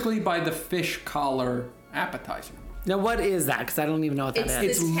specifically by the fish collar appetizer. Now, what is that? Because I don't even know what that It's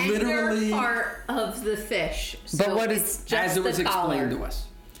is. the It's tender literally- part of the fish. But So what is- it's just As it was the explained collar. to us.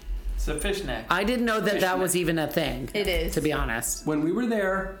 It's a fish neck. I didn't know that that was even a thing. It is. To be honest. When we were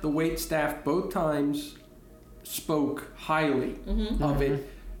there, the wait staff both times spoke highly of it.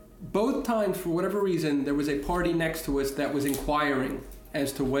 Both times, for whatever reason, there was a party next to us that was inquiring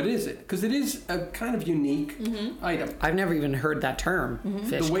as to what is it, because it is a kind of unique item. I've never even heard that term.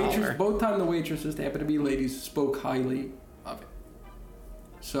 Fish The waitress, collar. both times the waitresses, they happen to be ladies, spoke highly of it.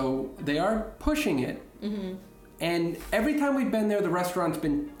 So they are pushing it, and every time we've been there, the restaurant's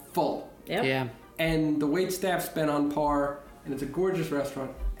been full. Yep. Yeah. And the wait staff's been on par, and it's a gorgeous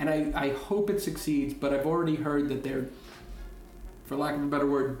restaurant. And I hope it succeeds, but I've already heard that they're, for lack of a better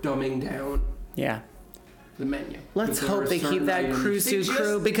word, dumbing down Yeah. the menu. Let's That there hope are they keep certain that items- Cruisu They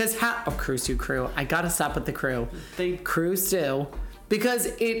crew just- because Cruisu crew. I gotta stop with the crew. They Crew stew because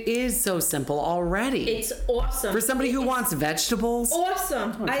it is so simple already. It's awesome. For somebody who wants vegetables,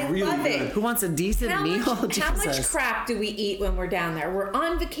 awesome. I really love good. it. who wants a decent How meal, much Jesus. crap do we eat when we're down there? We're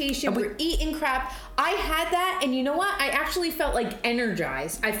on vacation. We're eating crap. I had that, and you know what? I actually felt like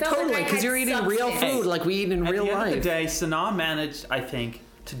energized. I felt Totally, like I because had you're eating real substance. food like we eat in At real the end life. of the day, Sanaa managed, I think,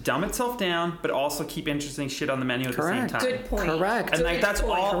 to dumb itself down, but also keep interesting shit on the menu at Correct. the same time. Good point. Correct. And like Good that's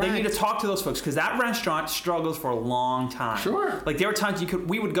point. all they need to Correct. talk to those folks because that restaurant struggles for a long time. Sure. Like there were times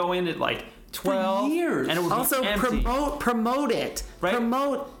we would go in at like 12 years. and it would Also, be empty. promote it. Right?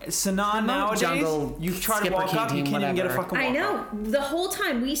 Promote. Sanaa nowadays, Jungle, you try to Skipper walk up, you Canteen, can't even get a whatever. fucking I walk know. up. The whole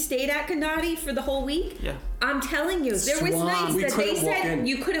time we stayed at Gandhi for the whole week. Yeah. I'm telling you, there was Swamp. nights We that they couldn't walk said in.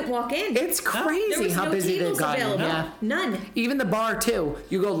 you couldn't walk in. It's there crazy was how no busy they've tables gotten. available. Yeah. None. Even the bar too.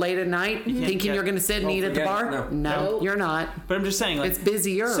 You go late at night thinking get- you're going to sit and Oh, eat at the forget bar. it. No, Nope. you're not. But I'm just saying, like, It's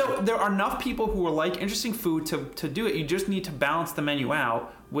busier. So there are enough people who are like interesting food to do it. You just need to balance the menu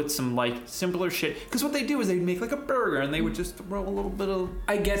out with some like simpler shit. Because what they do is they make like a burger and they would just throw a little bit of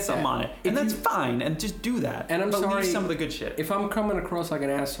I get something that. on it, If and that's you- fine. And just do that. And I'm but sorry leave some of the good shit. If I'm coming across like an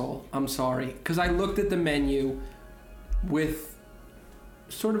asshole, I'm sorry. Because I looked at the menu with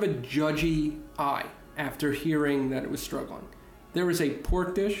sort of a judgy eye after hearing that it was struggling. There was a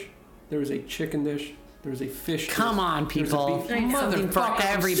pork dish, there was a chicken dish, there was a fish dish. Come on, there was a people. beef- Something for Motherfucker, I'm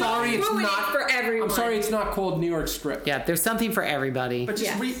everybody. sorry it's Ruin it not for everyone. I'm sorry it's not called New York Strip. Yeah, there's something for everybody. But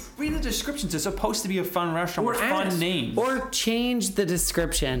just Yes. read the descriptions. It's supposed to be a fun restaurant Or with fun ask. names. Or change the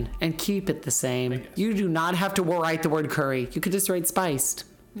description and keep it the same. You do not have to write the word curry. You could just write spiced.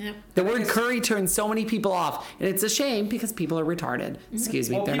 Yep. The word curry turns so many people off, and it's a shame because people are retarded. Excuse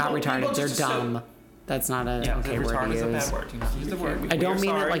me, Well, they're not people retarded. They're just dumb. That's not a yeah, okay word retarded to is a use. bad word. You know, use the word. I don't We're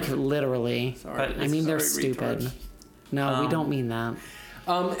mean sorry. it like literally. But I mean they're Sorry, stupid. retards. No, we don't mean that.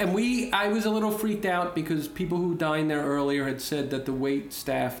 And I was a little freaked out because people who dined there earlier had said that the wait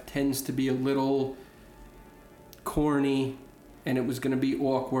staff tends to be a little corny and it was going to be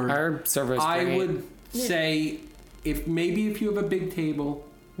awkward. Our server's I great. would say if you have a big table,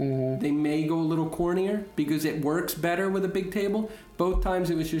 they may go a little cornier because it works better with a big table. Both times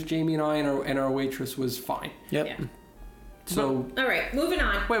it was just Jamie and I, and our waitress was fine. Yep. Yeah. So All right, moving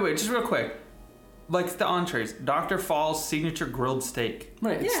on. Wait, just real quick. Like the entrees, Dr. Fall's signature grilled steak.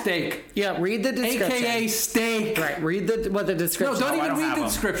 right, it's Yeah. steak, Yeah, read the description. AKA steak. Right, read what the No, description. don't I even don't read have the them.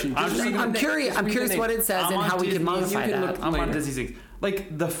 description. Just read I'm the- curious. just I'm read the curious name. what it says I'm and on how we Disney. can modify You can that. look- I'm on Later. Disney things.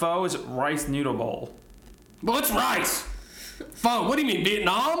 Like the pho is rice noodle bowl. Well, it's rice. Pho, what do you mean,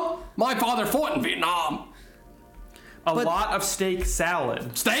 Vietnam? My father fought in Vietnam. A But- lot of steak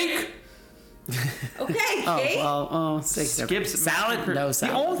salad. Steak? Okay, Oh, Kate. well, steaks. Skips salad. No The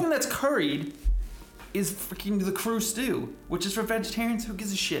salad. only thing that's curried is freaking the crew stew, which is for vegetarians. Who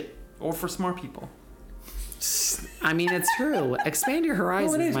gives a shit? Or for smart people. I mean, it's true. Expand your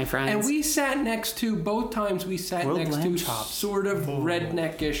horizons, Well, it is. my friends. And we sat next to, both times we sat Grilled next lamb to chops. sort of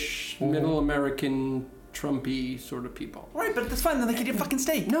redneckish, middle American, Trumpy sort of people. Right, but that's fine. Then they can eat fucking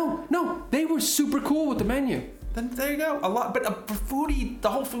steak. No, they were super cool with the menu. Then there you go. A lot, but for foodie, the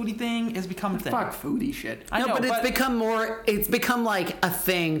whole foodie thing has become a thing. Fuck foodie shit. I no, know, but it's become more. It's become like a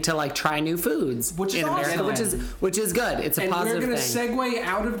thing to like try new foods, Which is in America, awesome. which is good. It's a And we're positive going to thing. segue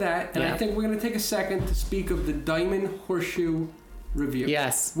out of that, and Yeah. I think we're going to take a second to speak of the Diamond Horseshoe review.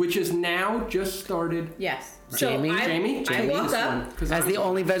 Yes. Which is now just started. Yes. Jamie? Jamie, I take woke this up. one, 'cause As I'm the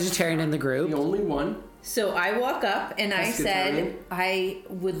only vegetarian in the group. the only one. So I walk up and I said, Pescatarian. I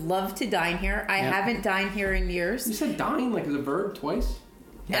would love to dine here. I Yeah. haven't dined here in You years. said dine like as a verb twice?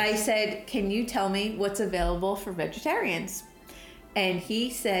 I said, can you tell me what's available for vegetarians? And he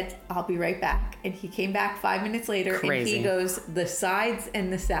said, I'll be right back. And he came back 5 minutes later Crazy. and he goes, the sides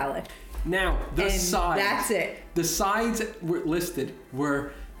and the salad. Now, the And sides. that's it. The sides were listed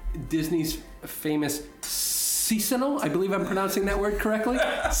were Disney's famous seasonal, I believe I'm pronouncing that word correctly,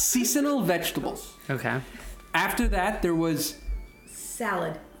 seasonal vegetables. Okay. After that, there was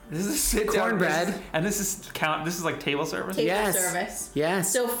Salad. This is sit down. Cornbread. And this is like table service. Table Yes. service.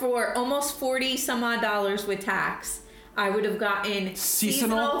 Yes. So for almost 40 some odd dollars with tax, I would have gotten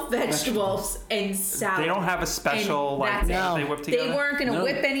seasonal vegetables and salad. They don't have a special And like that's it. No. they whip together. They weren't going to No.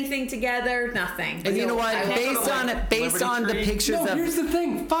 whip anything together, nothing. And you know what? I walked Based away. based on the Liberty Tree. pictures No, of here's the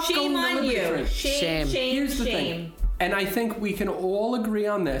thing. Fuck Shame going to on Liberty you. Tree. Shame, shame, Here's the shame. thing. And I think we can all agree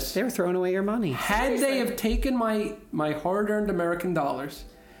on this. they were throwing away your money. Had they have taken my hard-earned American dollars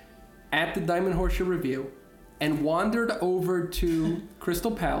at the Diamond Horseshoe Review and wandered over to Crystal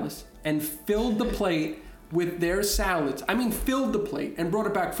Palace and filled the plate with their salads, I mean filled the plate and brought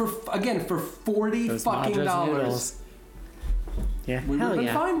it back for $40 Those fucking Madras dollars. noodles. Yeah. We would Hell have been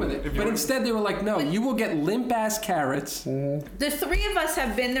yeah. fine with it. But instead they were like, no, you will get limp-ass carrots. The three of us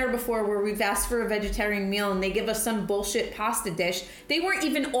have been there before where we've asked for a vegetarian meal and they give us some bullshit pasta dish. They weren't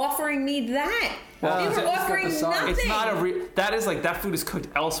even offering me that. Well, they it's were got the offering side. nothing. It's not a that is like that food is cooked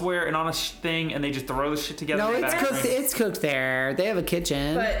elsewhere and on a thing and they just throw the shit together. No, in the it's back cooked. room. It's cooked there. They have a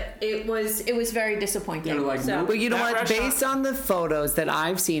kitchen. But it was very disappointing. They were like, so nope. But you know That what? restaurant- Based on the photos that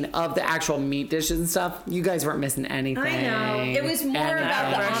I've seen of the actual meat dishes and stuff, you guys weren't missing anything. I know. It was more And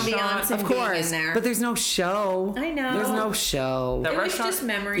about the restaurant- ambiance and Of being course, in there. but there's no show. I know. There's no show. That it was restaurant- just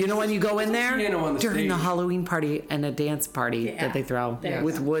memories. You know when you go in there piano on the during the stage. Halloween party and a dance party Yeah. that they throw There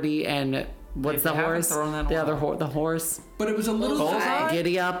with you go. Woody and what's They the haven't horse? thrown that in a The other while. the horse. But it was a little... Bullseye.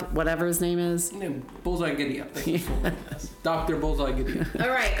 Giddy up, whatever his name is. Yeah, Bullseye Giddy Up. Dr. Bullseye Giddy Up. All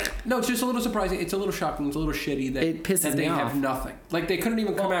right. No, it's just a little surprising. It's a little shocking. It's a little shitty that, It pisses that they me have off. nothing. Like, they couldn't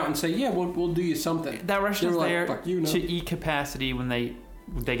even come out and say, yeah, we'll do you something. That They were restaurant's like, there fuck you, no. to eat capacity when they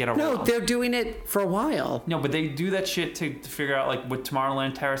get a No, roll. they're doing it for a while. No, but they do that shit to figure out like with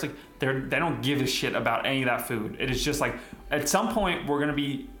Tomorrowland Terrace, like they don't give a shit about any of that food. It is just like at some point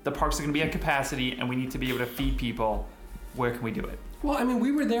the parks are gonna be at capacity and we need to be able to feed people. Where can we do it? Well, I mean,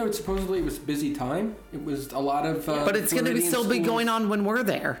 we were there. Supposedly it was a busy time. It was a lot of... But it's going to Floridian still be schools. going on when we're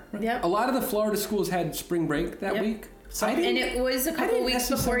there. Yep. A lot of the Florida schools had spring break that Yep. week. And it was a couple didn't weeks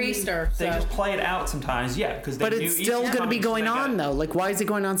before necessarily- Easter. They So. just play it out sometimes, yeah, because But it's still going to be going on though. Like, why is it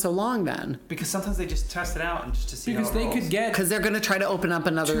going on so long then? Because sometimes they just test it out and just to see Because how it they rolls. could get... Because they're going to try to open up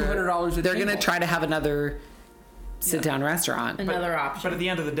another $200 a They're going to table. try to have another sit-down restaurant. Another option. But at the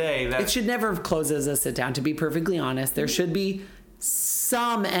end of the day, that It should never close as a sit-down. To be perfectly honest, there should be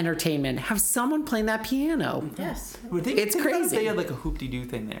some entertainment. Have someone playing that piano. Yes. Would they, It's think about if crazy. They had like a hoop-de-doo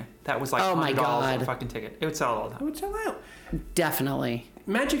thing there. That was like Oh my $100 God. a fucking ticket. It would sell all the I time. would sell out. Definitely.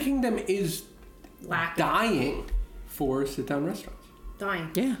 Magic Kingdom is Lacking. dying for sit-down restaurants. Dying.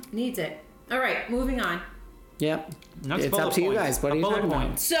 Yeah. Needs it. All right, moving on. Yep. Next It's bullet up to you point. guys. What A are you bullet talking point.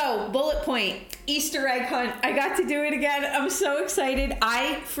 about? So, bullet point, Easter egg hunt. I got to do it again. I'm so excited.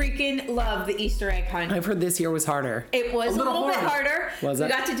 I freaking love the Easter egg hunt. I've heard this year was harder. It was a little bit harder. Was we it?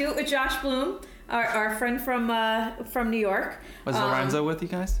 got to do it with Josh Bloom, our friend from New York. Was Lorenzo with you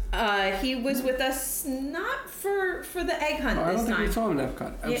guys? He was with us not for the egg hunt Oh, I this don't think we time. saw him in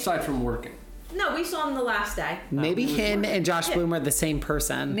Epcot, aside from working. No, we saw him the last day. Maybe him and Josh Yeah. Bloom are the same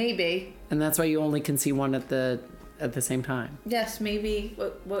person, Maybe. and that's why you only can see one at the same time. Yes, maybe.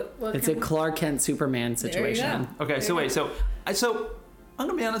 What It's a can- Clark Kent Superman There you situation. go. Okay, so wait, so I'm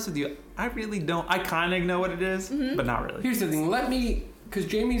gonna be honest with you. I really don't. I kind of know what it is, Mm-hmm. but not really. Here's the thing. Let me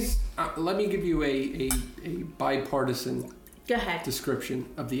give you a bipartisan Go ahead. description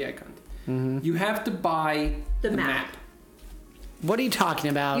of the egg hunt. You have to buy The the map. map. What are you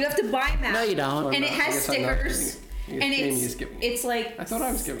talking about? You have to buy map. No, you don't. And it I has guess I'm not stickers. giving it. I guess And Jamie is giving it. it's like I thought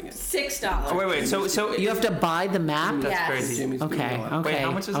I was giving it. $6. Oh wait, so You have to buy the map. That's Yes. crazy. Jamie's giving Okay. it all out. Okay. Wait,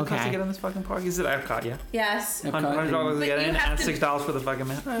 how much does it cost okay. to get in this fucking park? Is it Epcot? Yeah, Yes. Epcot $100 to But get you in have and to- $6 for the fucking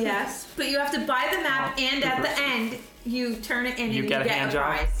map. Yes. But you have to buy the map, and at the end, you turn it in and you get a get hand a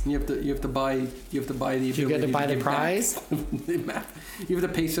job? prize. You have to buy the You ability get to buy the give back prize? the map. You have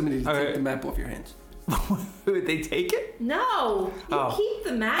to pay somebody to Okay. take the map off your hands. Would they take it? No, you Oh. keep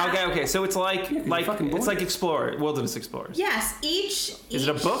the map. Okay. So it's like you're fucking it's bored. like Explorer, Wilderness Explorers. Yes, each. Is it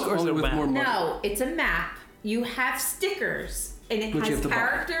a book or is it Only a with map? more money. No, it's a map. You have stickers, and it Which you has have to buy.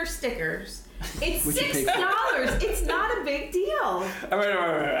 character stickers. It's Which you pay for. $6. It's not a big deal. All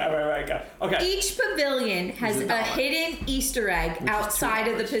right, got it. Okay. Each pavilion has Is it a $1? hidden Easter egg is outside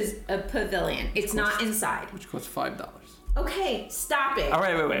of the $2. pavilion. It's not inside. Which costs $5. Okay, stop it. All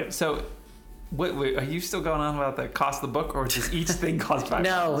right, wait. So, wait, are you still going on about the cost of the book, or does each thing cost $5?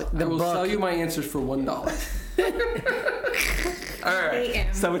 No, the I will book. sell you my answers for $1. All right.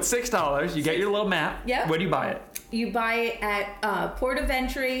 AM. So it's $6. You get your little map. Yep. Where do you buy it? You buy it at Port of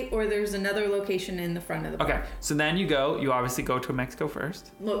Entry, or there's another location in the front of the park. Okay. So then you go. You obviously go to Mexico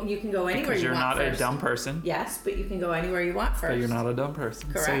first Well, you can go anywhere because you you're want not first. a dumb person. Yes, but you can go anywhere you want first. But you're not a dumb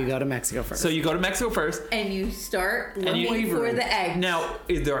person. Correct. So you go to Mexico first. So you go to Mexico first. And you start And you- looking for the egg. Now,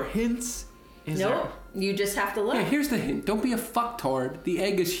 is there hints? Is No, you just have to look. Yeah, here's the hint. Don't be a fucktard. The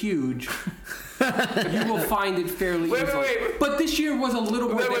egg is huge. You will find it fairly Wait, easily. wait. But this year was a little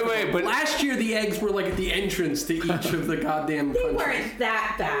more Wait, difficult. but- Last year the eggs were like at the entrance to each of the goddamn They countries. weren't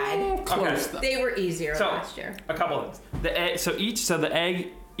that bad. Close Okay. though. They were easier So last year. a couple of things. The egg.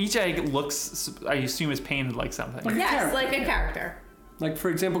 Each egg looks. I assume is painted like something. Like a Yes, character. like a character. Like for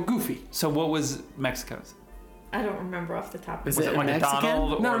example, Goofy. So what was Mexico's? I don't remember off the top of Is my Was it it like a Mexican?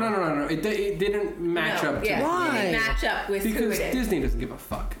 Donald? No, or- no. It didn't match up to yeah, it. Why? It didn't match up with who Because it is. Disney doesn't give a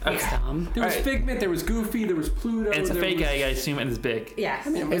fuck. That's dumb. There was Alright. Figment, there was Goofy, there was Pluto. And it's a there fake was- egg, I assume, and it's big. Yes.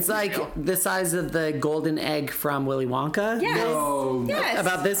 It's like the size of the golden egg from Willy Wonka. Yes. No. Yes.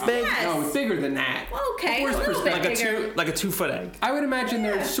 About this big? Yes. No, it's bigger than that. Okay, a Where's little bit perspective? bigger. Like a 2-foot egg. I would imagine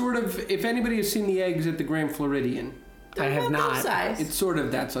they're sort of, if anybody has seen the eggs at the Grand Floridian, I have About not. those size. it's sort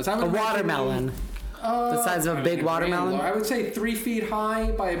of that size. I would A imagine watermelon. The size of a big watermelon. I would say 3 feet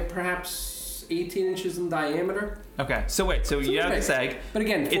high by perhaps 18 inches in diameter. Okay, so wait, so you have big. this egg. But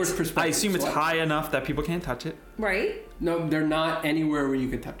again, forced It's, perspective. I assume it's so high enough that people can't touch it, Right? No, they're not anywhere where you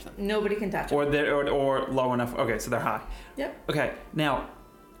can touch them. Nobody can touch it. or low enough. Okay, so they're high. Yep. Okay, now,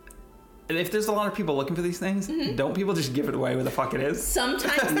 if there's a lot of people looking for these things, don't people just give it away where the fuck it is?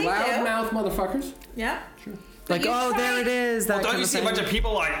 Sometimes they do. Loudmouth motherfuckers. Yeah. Like, you oh, try- there it is. That Don't kind you of see a thing. bunch of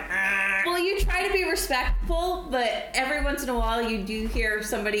people like, "Ah." Well, you try to be respectful, but every once in a while you do hear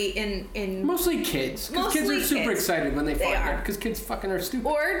somebody in Mostly kids. Because kids Mostly are super kids. excited when they They find are. it. Because kids fucking are stupid.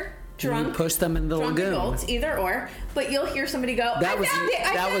 or You drunk push them in the drunk lagoon. adults, either or. But you'll hear somebody go, That I was found it. I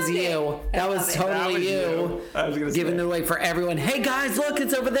that found was it." you. I That love was it. totally That was you. I was gonna say. Giving it away for everyone. Hey guys, look,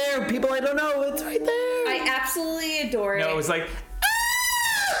 it's over there. People I don't know, it's right there. I absolutely adore it. No, it was like,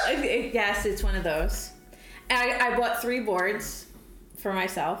 Yes, it's one of those. I bought 3 boards for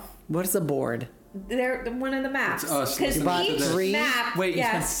myself. What is a board? They're one of the maps. It's us. Because You bought each 3? map, wait,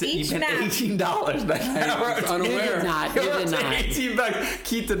 yes, you each spent map. $18. That's I was You unaware. did not. You did not. $18.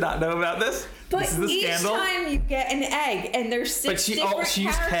 Keith did not know about this. But This is the each scandal. time you get an egg, and there's 6 But she different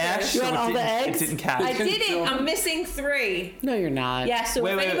used characters. cash. You so had it all the didn't- eggs? It didn't count. I didn't. I'm missing 3. No, you're not. Yeah, so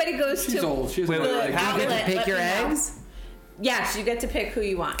Wait, if wait, anybody goes She's to old. She's Wait, old. wait, wait. the Do you You get outlet, to pick let your me know. eggs? Yes, you get to pick who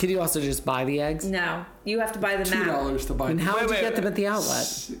you want. Could you also just buy the eggs? No, you have to buy the map. $2 to buy. And how Wait, would you wait, get them at the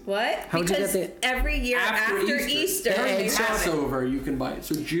outlet? What? How'd you Because get every year After after Easter. Easter, During they have it. Passover, you can buy it.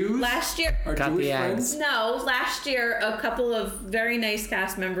 So Jews Last year, are Got Jewish the eggs. friends. no, last year a couple of very nice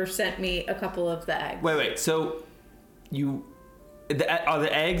cast members sent me a couple of the eggs. Wait. So, Are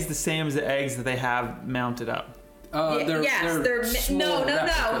the eggs the same as the eggs that they have mounted up? They're small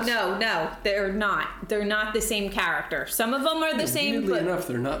replicas. No, they're not. They're not the same character. Some of them are the same, Weirdly but enough,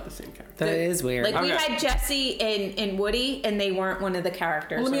 they're not the same character. That is weird. like we Okay. had Jesse and Woody, and they weren't one of the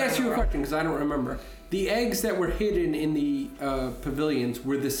characters. Well, let me when ask I you a grew up. question because I don't remember. The eggs that were hidden in the pavilions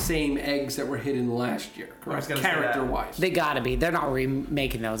were the same eggs that were hidden last year, correct? gonna say that. Character-wise. They gotta be. They're not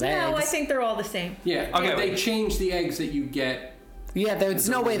remaking those eggs. No, I think they're all the same. Yeah. Okay, They wait. changed the eggs that you get. Yeah, there's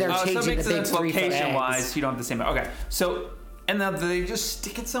no way they're So it changing the makes big sense 3 for location-wise. eggs. You don't have the same. Okay, so and now do they just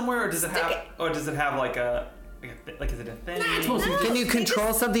stick it somewhere, or does it have, like is it a thing? Can you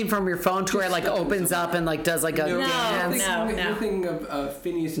control something from your phone to where it like opens up and like does like a No, dance? no. You're thinking of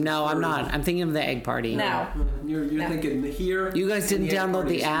Phineas. No, I'm or- not. I'm thinking of the egg party. No, You're No. thinking here. You guys and didn't the egg download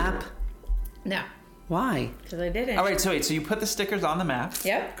party's the here. app? no, Why? because I didn't. All right, so wait, so you put the stickers on the map,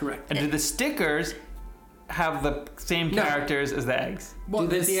 Yep. Correct. and do the stickers have the same No. characters as the eggs? Well, Do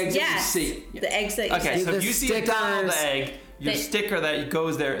the this- eggs Yes. that you see. Yeah. The eggs that you Okay, see. so the if you see a Donald stickers- egg, your They- sticker that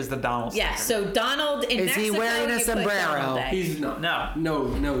goes there is the Donald Yeah, sticker. so Donald in Is Mexico, he wearing a you put sombrero? Donald egg. He's not. No.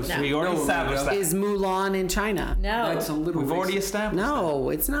 No. We already established that. Is Mulan in China? No. That's a little. We've already racist. established No,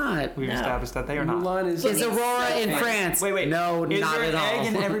 it's not. that. We've No. established that they are not. Mulan is. Is Aurora in France? Wait. No, Is not there at an all. egg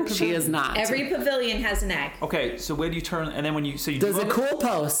in every She pavilion? is not. Every pavilion has an egg. Okay, so where do you turn? And then when you so you Does do a cool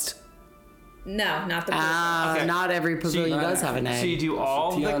post? No, not the Okay. Not every pavilion not does have an So you egg. do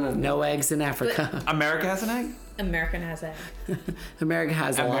all the, Tiana. No eggs in Africa. America has an egg? American has an egg. America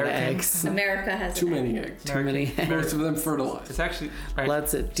has a lot of American? eggs. America has Too an egg. many eggs. Too many eggs. Most of them fertilized. It's actually right.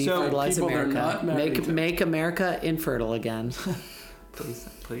 Let's defertilize people they're not America. married to. Make America infertile again.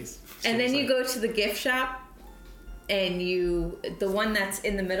 Please. And then you Seriously. go to the gift shop, and the one that's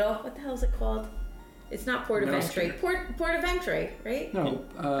in the middle. What the hell is it called? It's not Port of Middle Entry. Street. Port of Entry, right? No.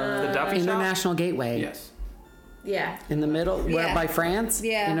 the Duffy shop. International Gateway. Yes. Yeah. In the middle, where Yeah. by France?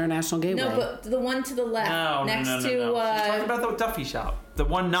 Yeah. International Gateway. No, but the one to the left, No, next no. to You're talking about the Duffy shop. The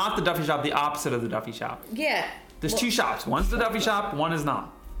one, not the Duffy shop, the opposite of the Duffy shop. yeah. There's Well, two shops. One's the Duffy shop, one is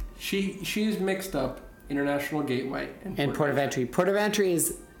not. She's mixed up International Gateway And Port of Entry. Port of Entry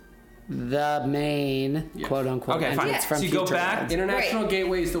is the main Yes. quote unquote Okay, fine. entrance from So you go Future back- World. International Right.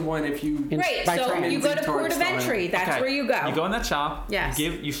 Gateway is the one if you. In- Right, by so France. you go to Port of Style. Entry. That's Okay. where you go. You go in that shop. Yes.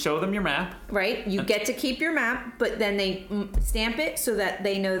 You show them your map. Right? You get to keep your map, but then they stamp it so that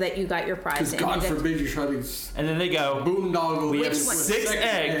they know that you got your prize. Because and God you get- forbid you try these And then they go, boondoggle. we have with one? 6 second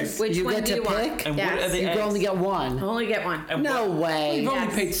eggs. Which You one get do to you want? pick? And what Yes. are the You eggs? can only get one. Only get one. And No what- way. You've only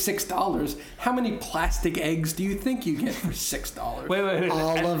Yes. paid $6. How many plastic eggs do you think you get for $6? Wait.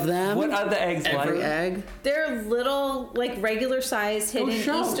 All And of them? What are the eggs Every like? egg? They're little, like regular size hidden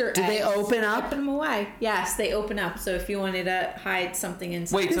show. Easter Do eggs. they open up? Put them away. Yes, they open up. So if you wanted to hide something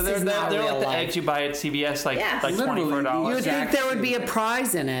inside. Wait, so This they're, is they're, not they're real like the life. eggs you buy at CVS, like Yeah. like Literally, $24. You would think Exactly. there would be a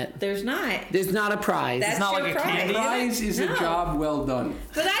prize in it. There's not. There's not a prize. That's not your like a prize. candy? Prize is a No. job well done.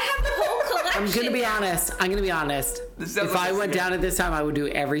 But I have the whole collection. I'm gonna be honest. This sounds If like I a went scam. down at this time, I would do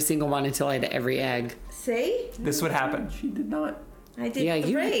every single one until I had every egg. See? This would happen. She did not. I did Yeah,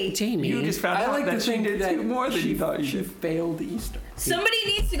 three. Jamie. You just found I out like to that she think did that 2 more than she, you thought you she did. failed Easter. Somebody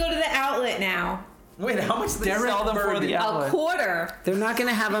needs to go to the outlet now. Wait, how much do they Derek sell them for Bergen. the A outlet? quarter. They're not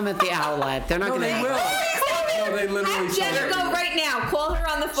gonna have them at the outlet. They're not No, gonna. they will. No, they literally Have sell Jen it. go right now. Call her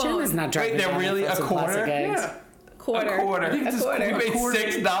on the phone. Jenna's not driving. Wait, they're down really for a some quarter? plastic eggs. Yeah. Quarter. A quarter. I think it's A just quarter. You paid quarter.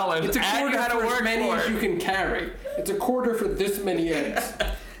 $6. It's a And quarter you had to for work as many for as it. you can carry. It's a quarter for this many eggs.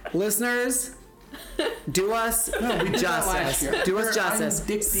 Listeners, do us did that last justice. year. Do us I'm justice.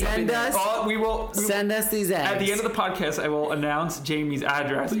 dick deep Send in us. We will Send us these eggs. at the end of the podcast. I will announce Jamie's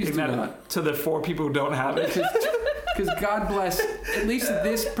address Please and do that not. to the 4 people who don't have it. Because God bless, at least at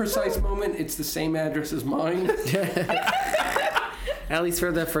this precise moment, it's the same address as mine. At least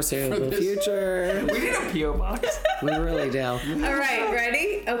for the foreseeable this. future. We need a PO box. We really do. All right,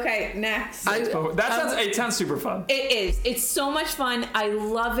 ready? Okay, next. It sounds super fun. It is. It's so much fun. I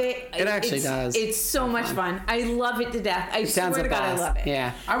love it. It actually It's- does. It's so much fun. I love it to death. I Sounds swear a to God, I blast. love it.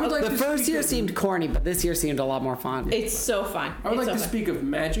 Yeah. I would like The to first speak year of- seemed corny, but this year seemed a lot more fun. It's so fun. I would It's like so to fun. speak of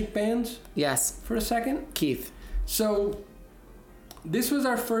magic bands Yes, for a second. Keith. So, this was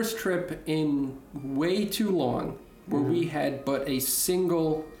our first trip in way too long where we had but a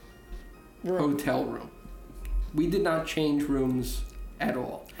single hotel room. We did not change rooms at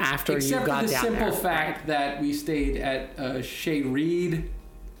all. After Except you got for the down simple there. fact that we stayed at Shea Reed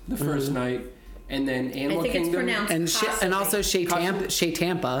the first night, and then I Animal think it's Kingdom. pronounced And Casa. and also Shea Casa-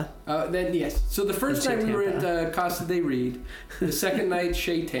 Tampa. Then yes. So the first And night Shea we were at Tampa. Casa de Reed. The second night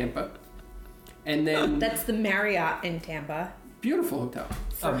Shea Tampa, and then That's the Marriott in Tampa beautiful hotel.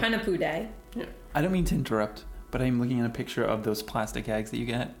 for Hanapu Day. I don't mean to interrupt, but I'm looking at a picture of those plastic eggs that you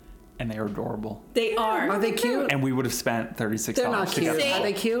get, and they are adorable. They are. Are they cute? And we would have spent $36. They're not to cute. get See? Are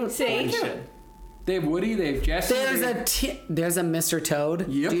they cute? See? Holy shit. They have Woody, they have Jesse. There's a Mr. Toad.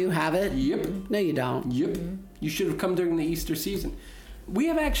 Yep. Do you have it? Yep. No, you don't. Yep. You should have come during the Easter season. We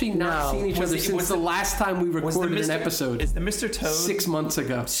have actually not No. seen each Was other it- since was the it- last time we Was the recorded an Mr. episode. Is the Mr. Toad 6 months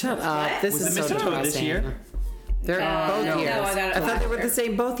ago. Shut up. This Was is the so Mr. Toad this depressing. year? They're both no. years. No, I got it thought they last were year. the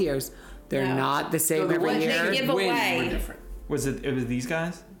same both years. They're No. not the same the every ones year. they give wins away. were different. It was these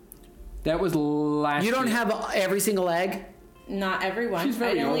guys? That was last You don't year. have every single egg? Not everyone. She's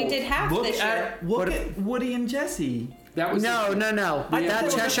very I only old. did half Look this year. at Woody and Jesse. That was No. We That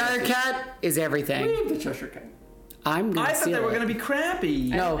have- Cheshire Cat is We everything. have the Cheshire Cat. I'm gonna I thought steal they were it. going to be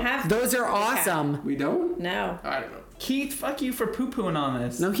crappy. I No, don't have those are the cat. awesome. We don't? No. I don't know. Keith, fuck you for poo-pooing on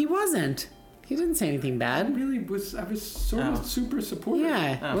this. No, he wasn't. He didn't say anything bad. I was sort of Oh. super supportive.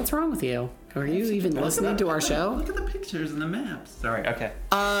 Yeah. Oh. What's wrong with you? Are you even Look at listening the- to our show? Look at the pictures and the maps. Sorry, okay.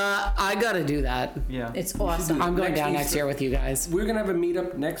 I gotta do that. Yeah. It's awesome. I'm going Next down next Easter. year with you guys. We're going to have a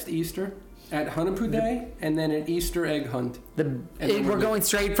meetup next Easter at Hunapoo Day and then an Easter egg hunt. Then we're we're going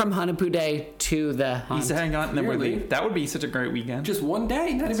straight from Hunapoo Day to the hunt. Easter egg hunt, and then we're Clearly. leaving. That would be such a great weekend. Just one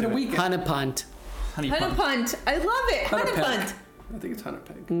day, not even a do it. weekend. Hunapunt. Honey Hunter Pun. punt. I love it. Hunter Hunnapeg. punt. I think it's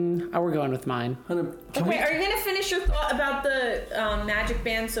Hunnapeg. Oh, we're going with mine. Okay, are you gonna finish your thought about the magic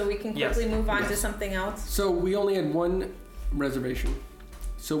band so we can Yes. quickly move on to Yes. something else? So we only had one reservation.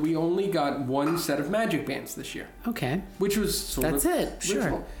 So we only got one set of magic bands this year, Okay. which was sort That's of it. Sure.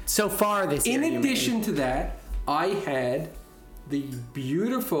 original. So far this year. In you mean. addition to that, I had the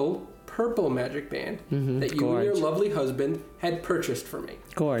beautiful purple magic band that you and your gorge. lovely husband had purchased for me.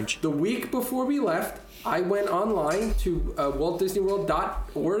 Gorge. The week before we left, I went online to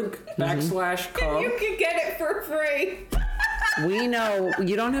waltdisneyworld.org/com. You can get it for free. We know.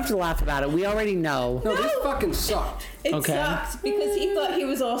 You don't have to laugh about it. We already know. No, this fucking sucked. It Okay. sucks because he thought he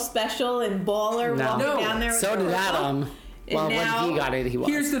was all special and baller No. walking No. down there. with So the did purple. Adam. And Well, now- when he got it, he was.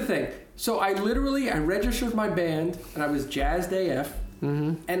 Here's the thing. So I registered my band and I was jazzed AF.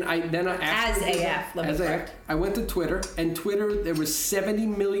 And I As AF, let me as AF. correct. I went to Twitter, and Twitter there was 70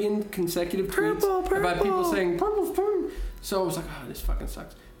 million consecutive tweets Purple, about people purple. saying purple, purple. So I was like, oh, this fucking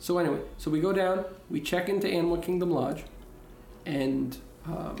sucks. So anyway, so we go down, we check into Animal Kingdom Lodge, and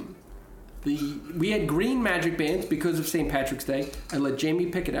we had green magic bands because of St. Patrick's Day. I let Jamie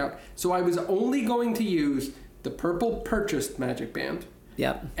pick it out, so I was only going to use the purple purchased magic band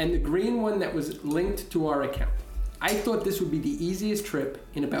Yep. and the green one that was linked to our account. I thought this would be the easiest trip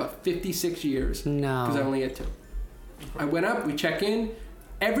in about 56 years. No. Because I only had two. I went up, we check in.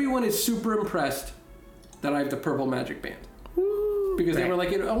 Everyone is super impressed that I have the purple magic band. Because they Right. were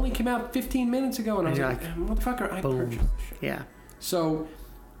like, it only came out 15 minutes ago. And I was you're like, like, motherfucker, I boom. purchased this shit. Yeah. So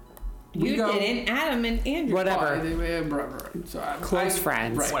we You go. didn't, Adam and Andrew. Whatever. So Close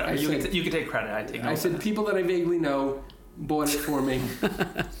friends. Right. Whatever. I said, You can take credit. I take no I said credit. people that I vaguely know bought it for me.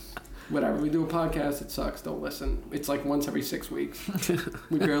 Whatever. We do a podcast. It sucks. Don't listen. It's like once every 6 weeks.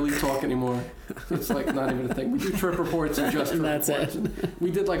 We barely talk anymore. It's like not even a thing. We do trip reports and just trip That's reports.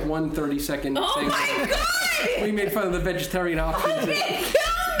 We did like 1 30-second Oh thing. my god! We made fun of the vegetarian options. Kill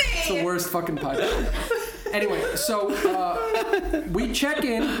It's the me! worst fucking podcast. Anyway, so we check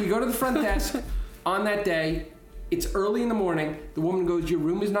in. We go to the front desk on that day. It's early in the morning. The woman goes, "Your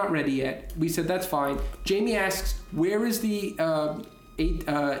room is not ready yet." We said, "That's fine." Jamie asks, "Where is the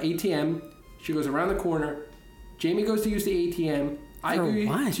ATM?" She goes, "Around the corner." Jamie goes to use the ATM. I For go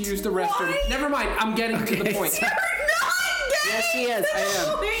what? to use the restroom. Why? Never mind. I'm getting to the point. You're not Yes, he is. I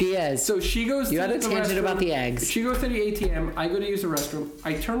am. He is. So she goes You to had a the tangent restroom. about the eggs. She goes to the ATM. I go to use the restroom.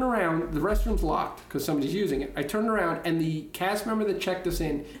 I turn around. The restroom's locked because somebody's using it. I turn around, and the cast member that checked us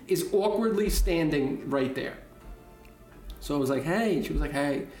in is awkwardly standing right there. So I was like, "Hey." She was like,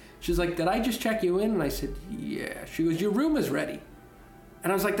 "Hey." She's like, "Did I just check you in?" And I said, "Yeah." She goes, "Your room is ready."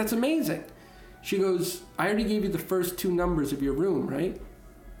 And I was like, "That's amazing." She goes, "I already gave you the first 2 numbers of your room, right?"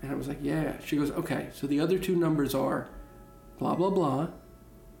 And I was like, "Yeah." She goes, "Okay, so the other 2 numbers are blah, blah, blah,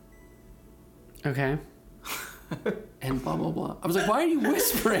 Okay. and blah, blah, blah." I was like, "Why are you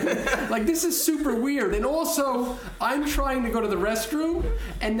whispering? Like, this is super weird." And also, I'm trying to go to the restroom,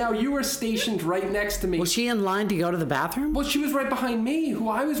 and now you are stationed right next to me. Was she in line to go to the bathroom? Well, she was right behind me, who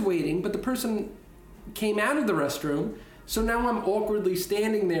I was waiting, but the person came out of the restroom. So now I'm awkwardly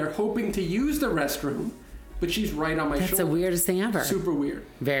standing there hoping to use the restroom, but she's right on my That's shoulder. the weirdest thing ever. Super weird.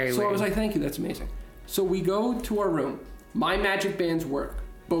 Very so weird. I was like, "Thank you, that's amazing." So we go to our room. My magic bands work,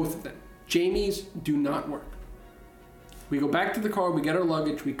 both of them. Jamie's do not work. We go back to the car, we get our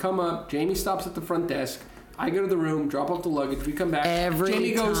luggage, we come up, Jamie stops at the front desk. I go to the room, drop off the luggage, we come back. Every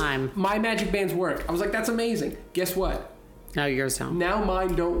Jamie goes, time. my magic bands work. I was like, that's amazing. Guess what? No, yours don't. Now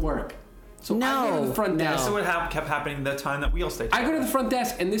mine don't work. So I go to the front No. desk. So what kept happening the time that we'll stay. I go to the front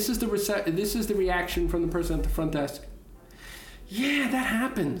desk, and this is the reaction from the person at the front desk. Yeah, that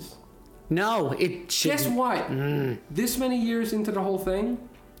happens. No, it should. Guess what? This many years into the whole thing,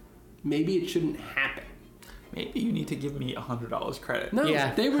 maybe it shouldn't happen. Maybe you need to give me $100 credit. No,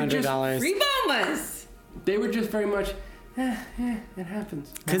 Yeah, they were just $100. Free bombas. they were just very much. It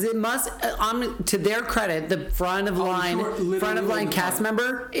happens. Because it must, to their credit, the front of line, sure, literally front of line all the cast time.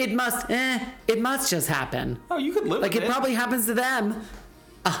 member, it must just happen. Oh, you could live Like with it probably happens to them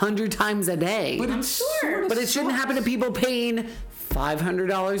 100 times a day. But it's sure. But it shouldn't happen to people paying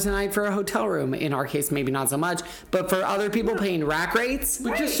 $500 a night for a hotel room. In our case, maybe not so much. But for other people paying rack rates,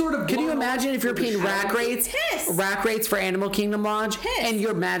 But just sort of. can you blown imagine if you're with the paying rack shadow. rates, Pissed. for Animal Kingdom Lodge, Pissed. and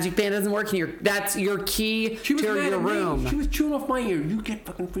your magic band doesn't work, and that's your key She was to mad your at me. room? She was chewing off my ear. You get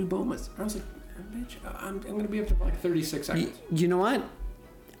fucking free bomas. I was like, bitch, I'm gonna be up to like 36 seconds. You know what?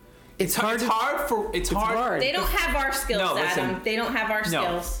 It's hard. It's hard. They don't have our skills, No, listen. Adam. They don't have our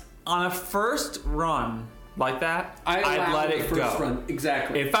skills. On a first run like that, I'd allowed let the it first go. Run.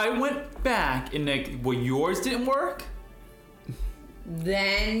 Exactly. If I went back and yours didn't work,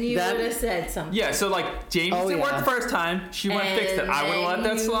 Then you That- would have said something. yeah. So like James Oh, didn't yeah. work the first time. She went and fixed it. I would have let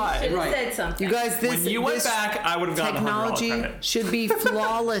that slide. Should have Right. said something. You guys, this When you went this back, I would have gotten technology $100 credit. should be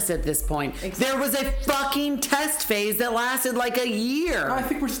flawless at this point. There was a fucking test phase that lasted like a I year.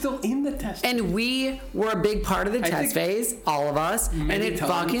 think we're still in the test. And we were a big part of the test think phase, all of us, and many it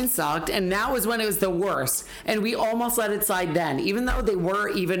times. fucking sucked. And that was when it was the worst. And we almost let it slide then, even though they were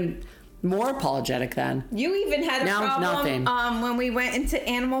even more apologetic then. You even had a Now, problem nothing. when we went into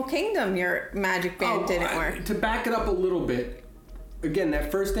Animal Kingdom. Your magic band didn't work. To back it up a little bit, again,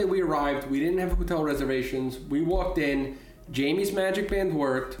 that first day we arrived, we didn't have hotel reservations. We walked in, Jamie's magic band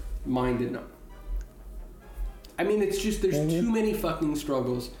worked, mine did not. I mean, it's just, there's too many fucking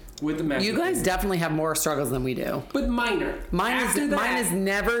struggles with the magic You guys band. definitely have more struggles than we do. But minor. Mine After has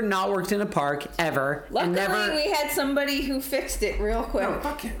never not worked in a park ever. Luckily, and never. we had somebody who fixed it real quick. No,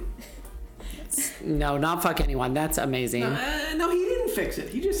 fuck him. No, not fuck anyone. That's amazing. No, he didn't fix it.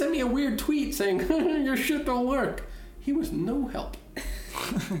 He just sent me a weird tweet saying, your shit don't work. He was no help.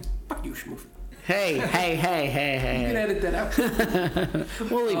 Fuck you, Schmoof. Hey. You can edit that out.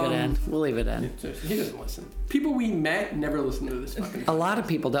 We'll leave it in. We'll leave it in. He doesn't listen. People we met never listen to this fucking A lot of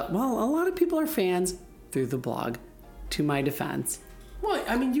people don't. Well, a lot of people are fans through the blog, to my defense. Well,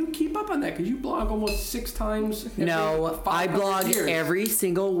 I mean, you keep up on that because you blog almost 6 times. No, I 500 blog years. every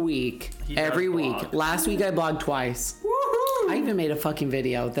single week. He Every does week. blog. Last week I blogged twice. Woohoo! I even made a fucking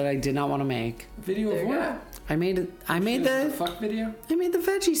video that I did not want to make. Video of what? I made The the fuck video?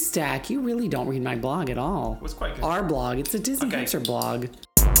 veggie stack. You really don't read my blog at all. It was quite good. Our blog. It's a Disney Okay. Hipster blog.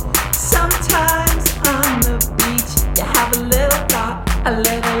 Sometimes on the beach, you have a little thought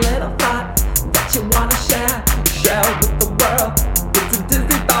that you wanna share with the world. It's a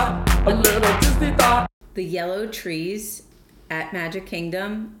Disney thought, a little Disney thought. The yellow trees at Magic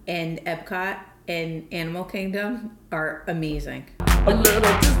Kingdom and Epcot and Animal Kingdom are amazing. A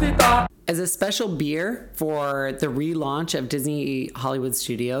little Disney thought. As a special beer for the relaunch of Disney Hollywood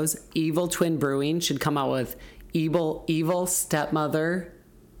Studios, Evil Twin Brewing should come out with Evil Stepmother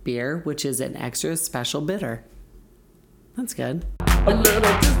beer, which is an extra special bitter. That's good. A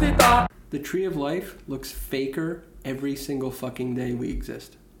little Disney thought. The Tree of Life looks faker every single fucking day we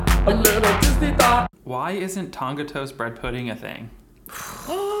exist. A little Disney thought. Why isn't Tonga toast bread pudding a thing?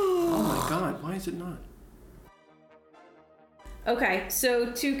 Oh my god, why is it not? Okay,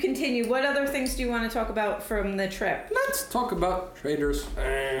 so to continue, what other things do you want to talk about from the trip? Let's talk about Trader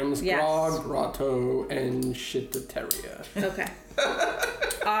Sam's, Yes. Grog, Grotto, and Shitateria. Okay.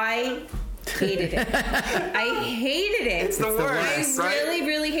 I hated it. I hated it. It's the worst, I right? really,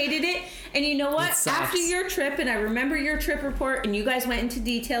 really hated it. And you know what? It sucks. After your trip, and I remember your trip report, and you guys went into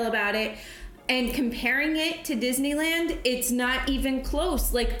detail about it, and comparing it to Disneyland, it's not even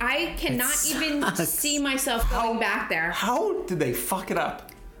close. Like, I cannot even sucks. see myself going back there. How did they fuck it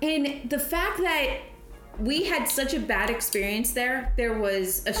up? And the fact that we had such a bad experience there, there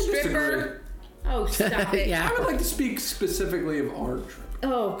was a disagree. stripper. Oh, stop it. Yeah. I would like to speak specifically of our trip.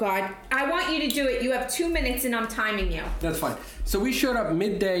 Oh, God. I want you to do it. You have 2 minutes and I'm timing you. That's fine. So we showed up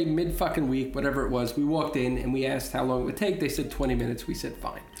midday, mid-fucking week, whatever it was. We walked in and we asked how long it would take. They said 20 minutes. We said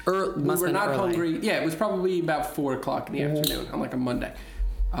fine. We Must were have been not early. hungry. Yeah, it was probably about 4 o'clock in the afternoon on like a Monday.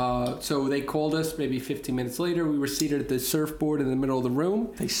 So they called us maybe 15 minutes later. We were seated at the surfboard in the middle of the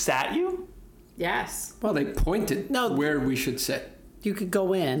room. They sat you? Yes. Well, they pointed No. where we should sit. You could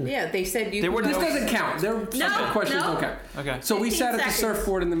go in. Yeah, they said you. There were could This go- doesn't count. Some questions don't count. Okay. So we 15 sat at the seconds.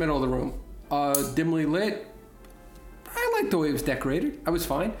 surfboard in the middle of the room, dimly lit. I liked the way it was decorated. I was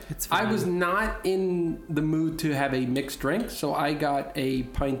fine. It's fine. I was not in the mood to have a mixed drink, so I got a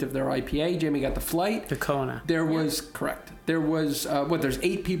pint of their IPA. Jamie got the Flight. The Kona. There was correct. There was there's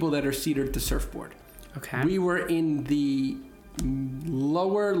 8 people that are seated at the surfboard. Okay. We were in the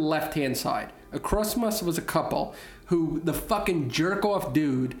lower left-hand side. Across from us was a couple who the fucking jerk-off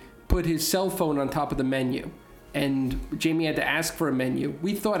dude put his cell phone on top of the menu. And Jamie had to ask for a menu.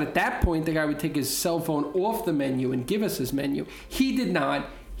 We thought at that point the guy would take his cell phone off the menu and give us his menu. He did not.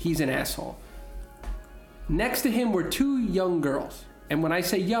 He's an asshole. Next to him were 2 young girls. And when I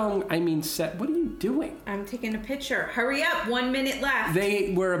say young, I mean set. What are you doing? I'm taking a picture. Hurry up! 1 minute left.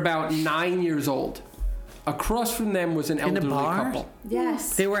 They were about 9 years old. Across from them was an In a elderly bar? couple.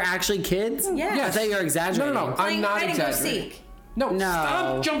 Yes. They were actually kids? Yes. I thought you were exaggerating. No, Playing I'm not hide and go exaggerating. seek. No, No.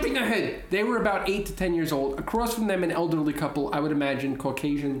 stop jumping ahead. They were about 8 to 10 years old. Across from them, an elderly couple, I would imagine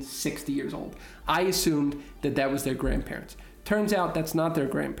Caucasian, 60 years old. I assumed that was their grandparents. Turns out that's not their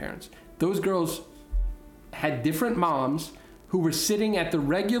grandparents. Those girls had different moms who were sitting at the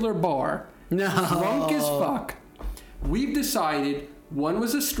regular bar, No. drunk as fuck. We've decided one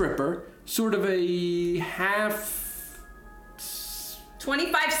was a stripper, sort of a half...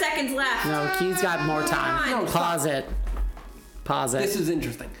 25 seconds left. No, Key's got more time. No, stop. Pause it. Pause it. This is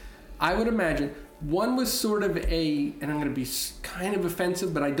interesting. I would imagine one was sort of a, and I'm going to be kind of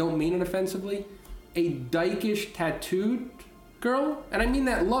offensive, but I don't mean it offensively, a dykish tattooed girl, and I mean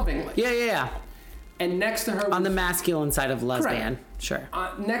that lovingly. yeah. And next to her was, On the masculine side of lesbian. Sure.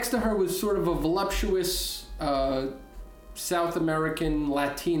 next to her was sort of a voluptuous South American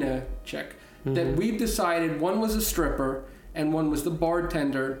Latina chick that we've decided one was a stripper and one was the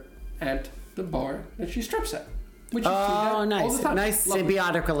bartender at the bar that she strips at. Which you see that all nice. the time. Nice Lovely.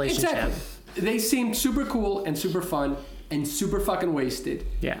 symbiotic relationship. Exactly. They seemed super cool and super fun and super fucking wasted.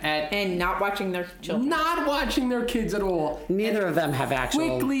 Yeah. At And not watching their children. not watching their kids at all. Neither of them have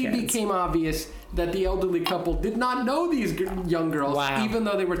actual Quickly kids. became obvious that the elderly couple did not know these young girls, Wow. even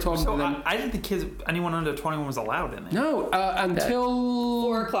though they were talking So to them. I didn't think anyone under 21 was allowed in there. No, until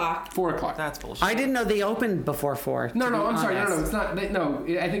 4 o'clock. 4 o'clock. That's bullshit. I didn't know they opened before 4. No, to be I'm sorry. No, honest. it's not. No,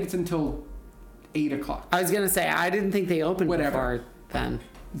 I think it's until 8 o'clock. I was going to say, I didn't think they opened Whatever. before then.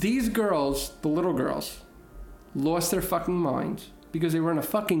 These girls, the little girls, lost their fucking minds because they were in a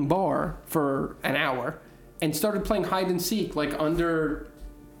fucking bar for an hour and started playing hide and seek like under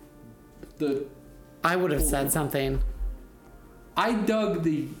the... I would have said something. I dug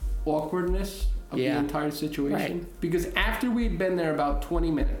the awkwardness of the Yeah. entire situation Right. because after we'd been there about 20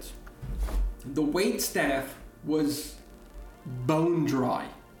 minutes, the wait staff was bone dry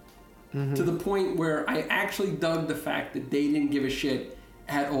to the point where I actually dug the fact that they didn't give a shit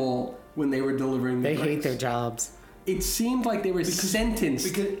at all when they were delivering the They drinks. hate their jobs. It seemed like they were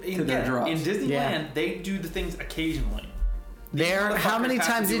sentenced to their jobs. in Disneyland, Yeah. they do the things occasionally. These There, how motherfuckers many have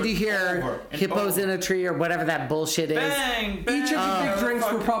to times do did you it hear over and hippos over. in a tree or whatever that bullshit is? Bang, bang. Each of the big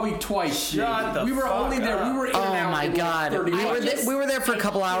drinks were probably twice. Shut the we were fuck only there. up. We were in Oh and out my in like god. 30 We were, minutes. we were there for a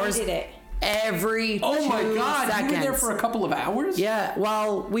couple hours. Hated it. Every Oh my 2 god! seconds. You were there for a couple of hours. Yeah,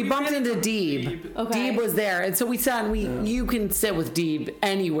 well, we bumped ran into into Deeb. Deeb. Okay. Deeb was there, and so we sat and you can sit with Deeb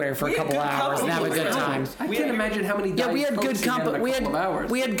anywhere for a We had couple good hours and have a company. good time. I We can't had- imagine how many. Yeah, Diet we had Cokes good you had in company. a We couple of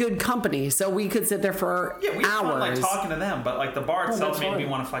hours. had good company, so we could sit there for Yeah, we had fun, like hours. talking to them, but like the bar itself that's made me fine.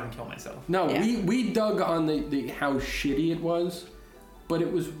 want to fucking kill myself. No, Yeah. we dug on the how shitty it was, but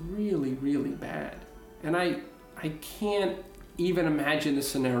it was really really bad, and I can't even imagine a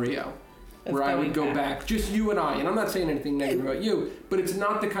scenario Of where I would going go back, just you and I'm not saying anything negative about you, but it's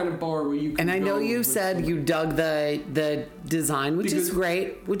not the kind of bar where you can. And I know go you with said someone. you dug the design, which is Because-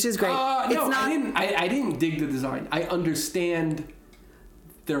 great. Which is great. It's no, not, I didn't dig the design. I understand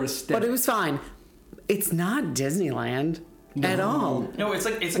their aesthetic. but it was fine. It's not Disneyland at all. No, it's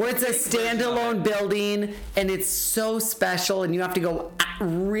like Where it's a big version of standalone it. building and it's so special and you have to go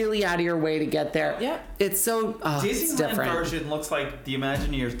really out of your way to get there. Yep. It's so it's Disneyland different. version looks like the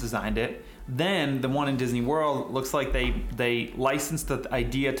Imagineers designed it. Then the one in Disney World looks like they licensed the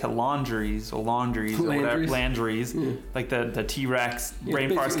idea to laundries or whatever, Landry's? like the T-Rex Yeah,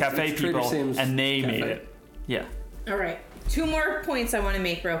 Rainforest basically, Cafe it's Trader people, Sam's and they Cafe. made it. Yeah. All right. 2 more points I want to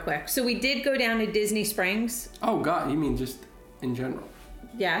make real quick. So we did go down to Disney Springs. Oh God, you mean just in general?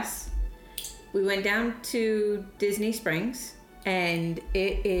 Yes. We went down to Disney Springs and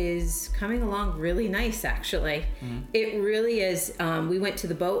it is coming along really nice actually. It really is. We went to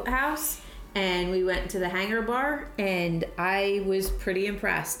the boathouse and we went to the hangar bar and I was pretty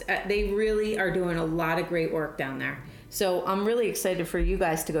impressed. They really are doing a lot of great work down there. So I'm really excited for you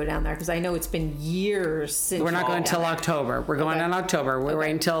guys to go down there because I know it's been years since. We're not going you've until been down October. We're going Okay. in October. We're Okay.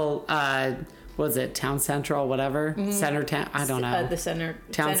 waiting until what was it, Town Central, whatever, Center Town. I don't know. there. The center.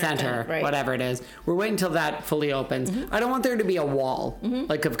 Town Center, right. whatever it is. We're waiting until that fully opens. I don't want there to be a wall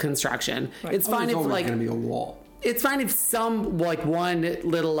like of construction. It's fine There's if always like going to be a wall. it's fine if some like one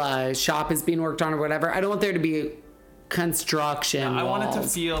little shop is being worked on or whatever. I don't want there to be construction. I want it to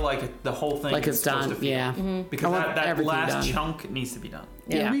walls. feel like the whole thing Like is it's supposed done, to feel. yeah. Because I want that everything last done. chunk needs to be done.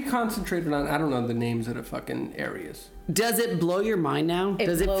 Yeah. We concentrated on, I don't know the names of the fucking areas. Does it blow your mind now?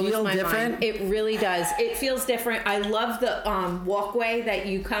 Does it blows feel my different? mind. It really does. It feels different. I love the walkway that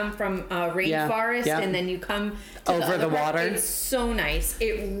you come from rainforest yeah. and then you come to Over other the part. water. It's so nice.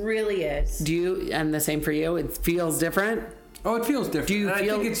 It really is. Do you, and the same for you? It feels different? Oh, it feels different. Do you And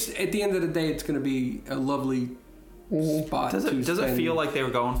feel- I think it's at the end of the day, it's going to be a lovely spot. Does to it spend. feel like they were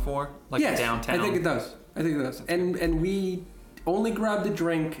going for like yes, downtown? I think it does. And we only grabbed a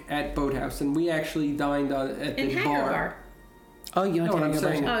drink at Boathouse, and we actually dined at In the Hangar bar. Bar. Oh, you went No, to what I'm Hangar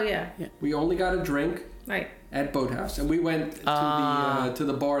Bar? saying- Oh yeah. We only got a drink Right. at Boathouse, and we went to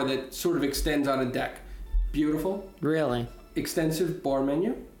the bar that sort of extends on a deck. Beautiful, Really? extensive bar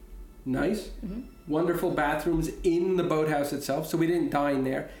menu, nice, wonderful bathrooms in the Boathouse itself. So we didn't dine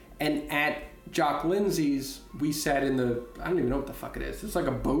there, and at Jock Lindsay's, we sat in the, I don't even know what the fuck it is. It's like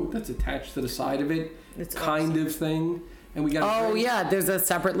a boat that's attached to the side of it, It's kind of thing. And we got a Oh, drink, yeah. There's a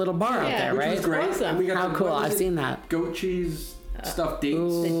separate little bar out Yeah, there, which right? was great. Awesome. And we got How the- cool. what was I've it? seen that. Goat cheese stuffed dates.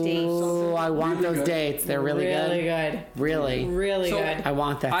 The dates. Oh, I want Really those good. dates. They're really, Really good. good. Really? Really So- good. I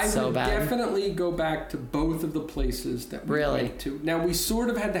want that I so would bad. definitely go back to both of the places that we Really? went to. Now we sort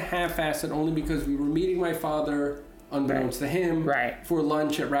of had to half-ass it only because we were meeting my father, unbeknownst to him, Right. for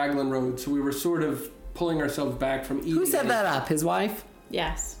lunch at Raglan Road. So we were sort of pulling ourselves back from eating. Who set that up? His wife?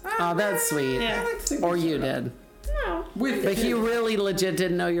 Yes. Oh, that's sweet. Yeah. Or you did. No. With But he really legit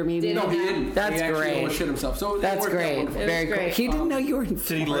didn't know your meeting? No, he didn't. That's he actually great. almost shit himself. So it That's worked out great. wonderful. Very was cool. great. He didn't know you were in Did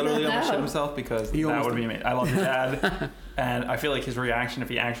he Florida. literally almost No. shit himself? Because He that almost would be amazing. I love your dad. And I feel like his reaction if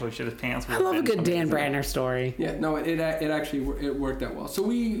he actually shit his pants would I have love a been good Dan amazing. Brandner story. Yeah, no, it actually it worked out well. So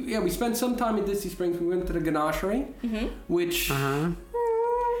we spent some time in Disney Springs. We went to the Ganachery, which Uh-huh.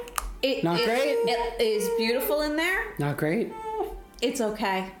 Not it, great? It is beautiful in there. Not great. It's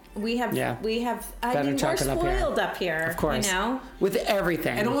okay. We have. Yeah. I Better mean, we're chocolate up here. spoiled up here. Of course. You know. With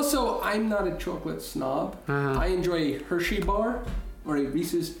everything. and also I'm not a chocolate snob. Uh-huh. I enjoy a Hershey bar or a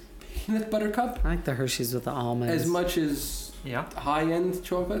Reese's peanut butter cup I like the Hershey's with the almonds. as much as Yeah. high-end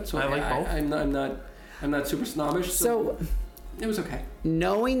chocolate. So I like both. I'm not super snobbish. So, it was okay.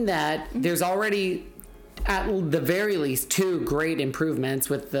 knowing that there's already, at the very least, 2 great improvements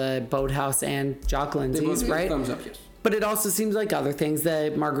with the Boathouse and Jock They both Lindsay's, get a right? thumbs up, yes. But it also seems like other things.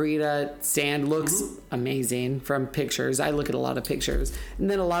 The margarita stand looks Mm-hmm. amazing from pictures. I look at a lot of pictures.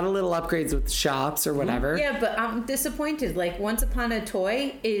 And then a lot of little upgrades with shops or whatever. Yeah, but I'm disappointed. Like Once Upon a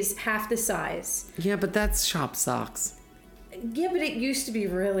Toy is half the size. Yeah, but that's shop socks. Yeah, but it used to be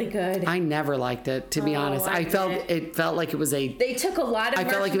really good. I never liked it, to be Oh, honest. I I felt get it felt like it was a They took a lot of. I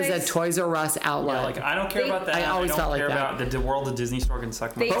felt like it was a merchandise- Toys R Us outlet. Yeah, like I don't care They- about that. I always don't felt like care that. about the world of Disney store can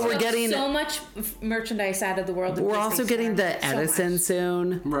suck my They But we're took getting- so much merchandise out of the world. Of We're Disney also getting Store. the So Edison much.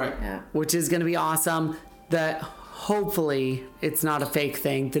 soon, Right. Yeah. which is going to be awesome. That hopefully it's not a fake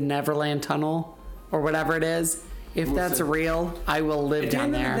thing. The Neverland Tunnel or whatever it is. If We'll that's see. real, I will live At the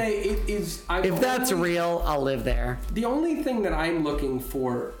down end of the there. day, it is. If that's real, I'll live there. The only thing that I'm looking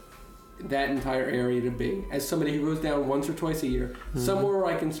for that entire area to be, as somebody who goes down once or twice a year, somewhere where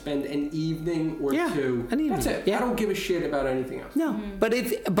I can spend an evening or Yeah, two. an evening, That's it. yeah. I don't give a shit about anything else. No, but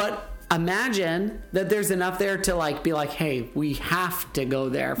imagine that there's enough there to like be like, hey, we have to go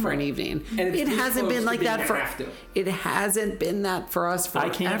there for an Right. evening. And it's It this hasn't close been to like being that for. have to. It hasn't been that for us I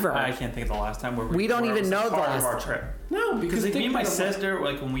forever. can't think of the last time where We don't where it even was know the part last- of our trip. No, Because like think me and my about it. sister,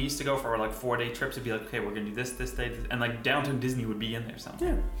 like when we used to go for like 4-day trips, it'd be like, okay, we're gonna do this day, and like downtown Disney would be in there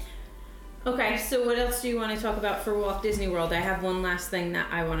somewhere. Yeah. Okay, so what else do you want to talk about for Walt Disney World? I have one last thing that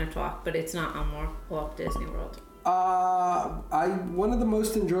I want to talk, but it's not on Walt Disney World. One of the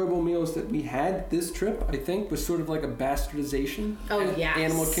most enjoyable meals that we had this trip, I think, was sort of like a bastardization. Oh, at yes.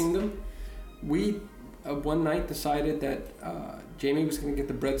 Animal Kingdom. We one night decided that Jamie was going to get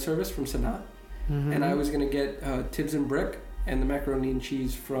the bread service from Sanat, and I was going to get Tibbs and Brick and the macaroni and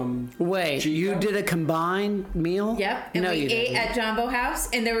cheese from. Wait, you Chico? did a combined meal? Yep, and no, we you ate didn't. at Jumbo House,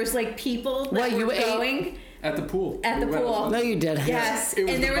 and there was like people that What, were you ate- going At the pool. at the We went- pool. No, you didn't. Yes, It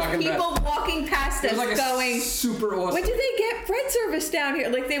was and the there was fucking people walking past It us was like a going, super awesome. "When did they get bread service down here?"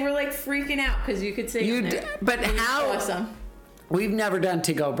 Like they were like freaking out because you could see You them d- there. but It was how? awesome. We've never done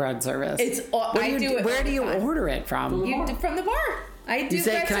to-go bread service. Where do you order it from? From the bar. I do. You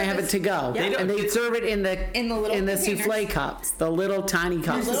say, "Can I have it to go?" Yeah. And they serve it in the little souffle cups, the little tiny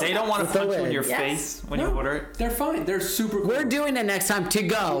cups. They don't want to punch you in your Yes. face when you order it. They're fine. They're super cool. We're doing it next time to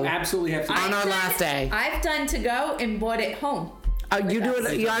go You absolutely have to. on our last day. I've done to go and bought it home. You do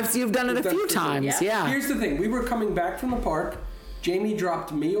it. You've done it a few times. Yeah. Here's the thing. We were coming back from the park. Jamie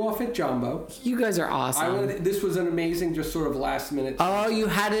dropped me off at Jumbo. You guys are awesome. This was an amazing, just sort of last minute. Oh, you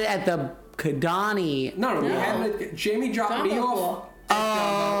had it at the Kadani. No, we had it. Jamie dropped me off. At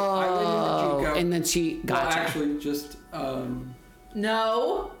Jumbo. I went into Chico. And then she got Well, you. actually, just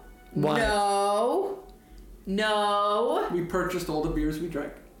No. What? No. we purchased all the beers we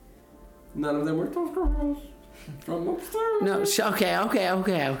drank. None of them were from upstairs. No.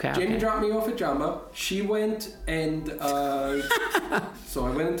 Okay. Jamie dropped me off at Jumbo. She went and so I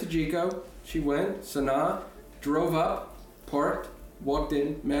went into Chico. She went. Sanaa drove up, parked, walked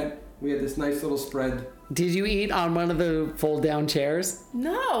in, met. We had this nice little spread. Did you eat on one of the fold-down chairs?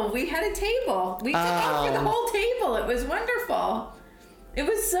 No, we had a table. We took over the whole table. It was wonderful. It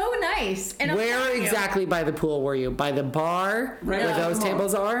was so nice. And I'm Where telling you, exactly by the pool were you? By the bar Right where by those the bar.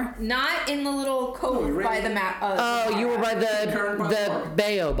 tables are? Not in the little cove No, right- by the map. Oh, you were by the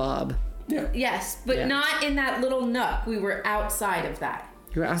Baobab. Yeah. Yes, but Yeah. not in that little nook. We were outside of that.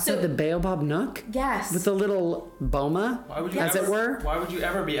 You were outside So- the Baobab Nook? Yes. With the little boma, Why would you as ever, it were? Why would you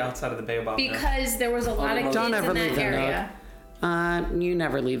ever be outside of the Baobab? Because there was a lot of kids Don't ever in leave that the area. You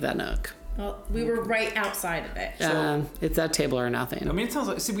never leave that nook. Well, we were right outside of it. It's that table or nothing. I mean, it sounds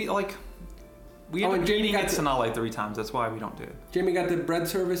like we Oh, end and up Jamie eating got at the- Sanaa like 3 times. That's why we don't do it. Jamie got the bread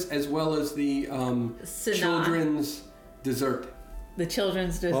service as well as the Sanaa. children's dessert. The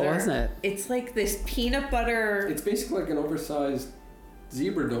children's dessert. What was it? It's like this peanut butter. It's basically like an oversized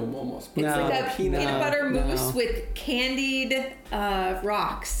zebra dome almost. But It's No, like a peanut no, butter mousse no. with candied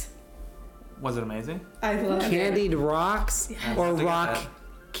rocks. Was it amazing? I love it. Candied rocks or have to get rock that.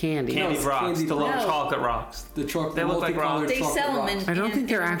 candy? Candied it's rocks, candied the little rocks. chocolate rocks. The chocolate. They look like multicolored rocks. They chocolate sell them rocks. I don't think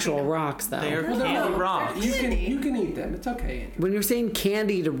they're actual rocks though. They are Well, they're candy not. rocks. You can Candy. you can eat them. It's okay, Andrew. When you're saying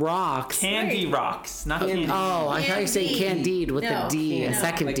candied rocks. Candy Right. rocks, not candy. Oh, I thought you were saying candide with No, a D, a no.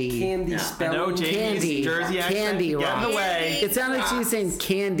 second Like D. candy No. I spelling. know Jamie's Candy. Jersey accent. Candy Get in rocks. the way. It sounded like she was saying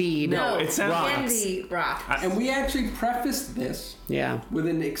candied. No, it sounds rocks. Candy rocks. And we actually prefaced this Yeah. with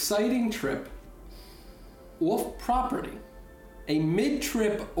an exciting trip off property, a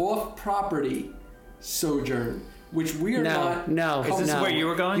mid-trip off-property sojourn, which we are not. No. Is this no. where you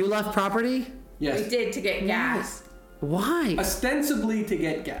were going? You left property? Yes. We did to get gas. Why? Ostensibly to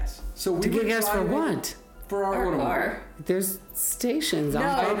get gas. So we To were get gas for driving what? For our Our automobile. car. There's stations on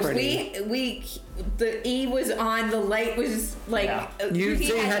No, property. the E was on. The light was like. Yeah. You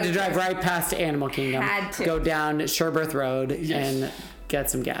he had to drive right past Animal Kingdom, Had to. go down Sherberth Road, Yes. and get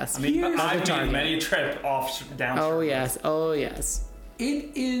some gas. I mean, Here's I've the made target. many a trip off down. Oh yes, oh yes.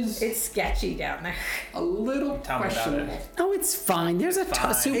 It is It's sketchy down there. a little Tell me about questionable. it. Oh, it's fine. There's a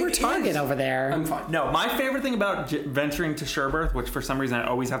Fine. super It Target is. over there. I'm fine. No, my favorite thing about venturing to Sherberth, which for some reason I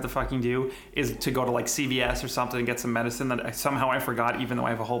always have to fucking do, is to go to like CVS or something and get some medicine that somehow I forgot, even though I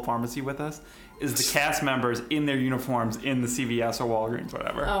have a whole pharmacy with us, is the cast members in their uniforms in the CVS or Walgreens,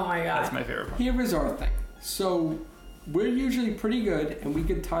 whatever. Oh my God. That's my favorite part. Here is our thing. So we're usually pretty good, and we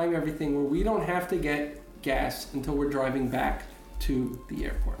could time everything where we don't have to get gas until we're driving back to the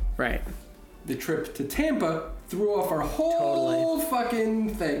airport. Right. The trip to Tampa threw off our whole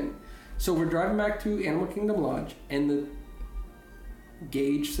fucking thing. So we're driving back to Animal Kingdom Lodge, and the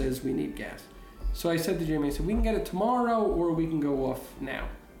gauge says we need gas. So I said to Jamie, I said, we can get it tomorrow, or we can go off now.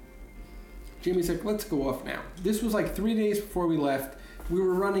 Jamie's like, let's go off now. This was like 3 days before we left. We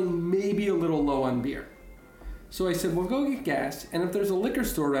were running maybe a little low on beer. So I said, we'll go get gas, and if there's a liquor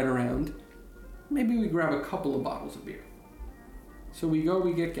store right around, maybe we grab a couple of bottles of beer. So we go,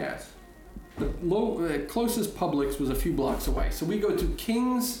 we get gas. The closest Publix was a few blocks away. So we go to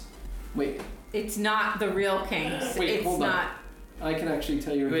King's. Wait, It's not the real Kings. Wait, it's hold on. not. I can actually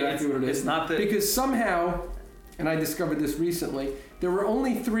tell you Wait, exactly what it is. it's not the- Because somehow, and I discovered this recently, there were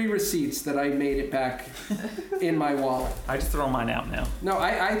only 3 receipts that I made it back in my wallet. I just throw mine out now. No,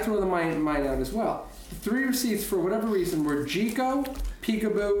 I throw mine out as well. The 3 receipts, for whatever reason, were Jico,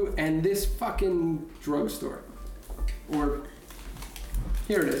 Peekaboo, and this fucking drugstore. Or,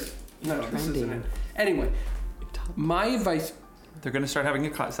 here it is. No, this isn't it. Anyway, my advice, They're gonna start having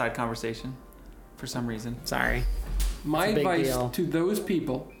a side conversation for some reason. Sorry. my It's a big advice deal. to those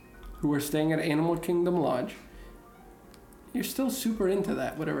people who are staying at Animal Kingdom Lodge, you're still super into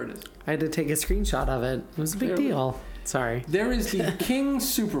that, whatever it is. I had to take a screenshot of it. It was a big Yeah. deal. Sorry. There is the King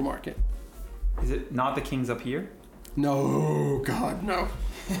Supermarket. Is it not the Kings up here? No, God, no.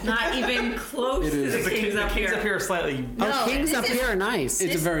 Not even close It to is. the Kings Up Kings Here. up here are slightly. Oh, Kings this up is- here are nice.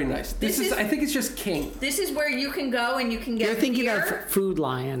 It's a very nice. This this is. is- I think it's just King. This is where you can go and you can get You're thinking beer, of Food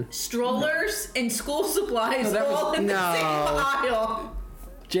Lion. strollers, and school supplies No, that was- all in the No. same aisle.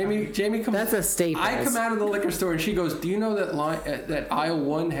 Jamie comes. That's a Staples. I come out of the liquor store and she goes, "Do you know that that aisle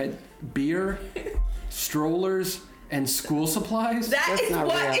 1 had beer, strollers, and school supplies?" That That's is not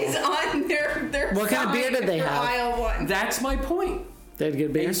what real. is on their What kind of beer sign did they for have? aisle 1. That's my point. They had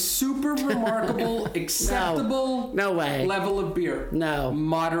good beer. A super remarkable, acceptable No way. level of beer. No.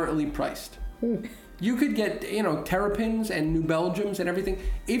 Moderately priced. You could get, Terrapins and New Belgiums and everything.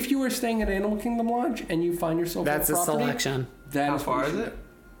 If you were staying at Animal Kingdom Lodge and you find yourself That's on a property, selection. that How is far what is you it? should get.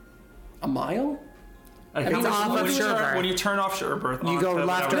 A mile? Like, It's how much- off of when you turn- Sherbert. When you turn off Sherbert, You go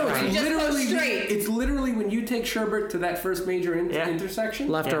left or No, right. it's just go literally straight. It's literally when you take Sherbert to that first major Yeah. intersection.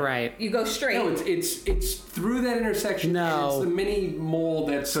 Left or Yeah. right. You go straight. No, it's through that intersection. No. And it's the mini mall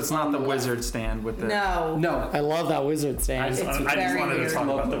that's. So it's on not the left. wizard stand with the. no. No, I love that wizard stand. I just very wanted weird. to talk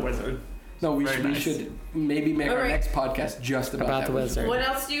about the wizard. no, we Very should, nice. we should maybe make All our right. next podcast just about, About that the wizard. What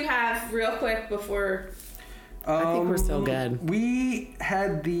else do you have, real quick, before? I think we're so good. We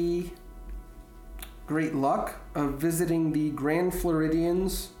had the great luck of visiting the Grand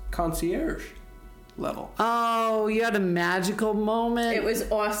Floridian's concierge level. Oh, you had a magical moment. It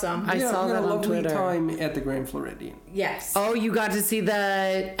was awesome. I saw we had that a on lovely Twitter. time at the Grand Floridian. Yes. Oh, you got to see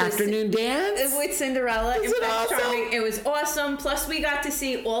the afternoon dance? With Cinderella and Is it Prince awesome? Charming. It was awesome. Plus, we got to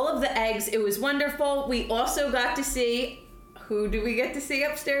see all of the eggs. It was wonderful. We also got to see, who do we get to see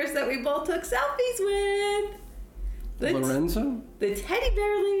upstairs that we both took selfies with? Lorenzo? The teddy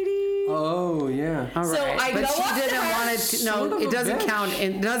bear lady. Oh, yeah. All So right. I but go she up to didn't her. want to. No, Son of it a doesn't bitch. count.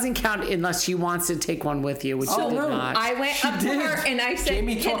 It doesn't count unless she wants to take one with you, which Oh, she did no. not. I went She up to did. her and I said,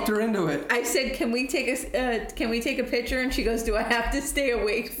 Jamie talked her into it. I said, "Can we take a picture?" And she goes, "Do I have to stay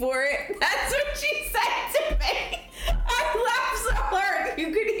awake for it?" That's what she said to me. I laughed so hard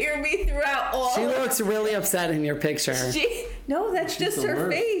you could hear me throughout all. She of looks really upset in your picture. No, that's She's just the her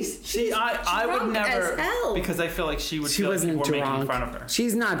worst. face. See, She's I would drunk never as hell. because I feel like she would She feel like wasn't people were making drunk. fun of her.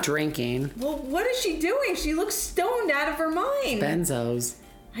 She's not drinking. Well, what is she doing? She looks stoned out of her mind. Benzos.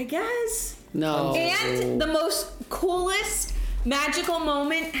 I guess. No. And the most coolest magical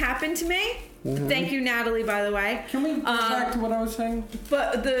moment happened to me. Thank you, Natalie, by the way. Can we go back to what I was saying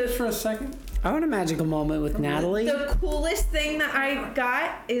But just for a second? I want a magical moment with Natalie. the coolest thing that I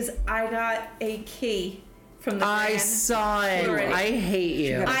got is I got a key from the I brand. saw it. Florida. I hate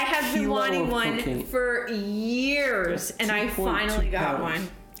you. got I have been Kilo wanting of one cocaine. for years, and I 2.2 finally got pounds. one.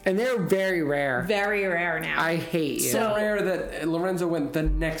 And they're very rare. Very rare now. I hate you. So rare that Lorenzo went the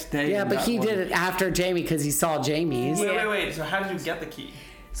next day. yeah, and but got he one. did it after Jamie because he saw Jamie's. Wait. So how did you get the key?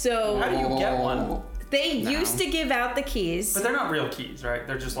 So How do you get one? they used to give out the keys. But they're not real keys, right?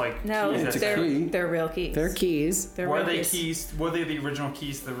 They're just like No, keys. It's a that- key. they're real keys. They're keys. They're Were real they keys? Were they the original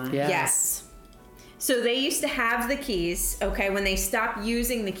keys to the room? Yeah. Yes. So they used to have the keys, okay? When they stopped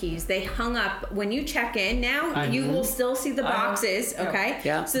using the keys, they hung up. When you check in now, you will still see the boxes, okay?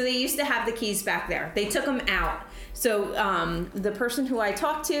 Yeah. So they used to have the keys back there. They took them out. So the person who I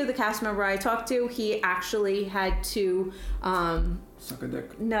talked to, the cast member I talked to, he actually had to, Suck a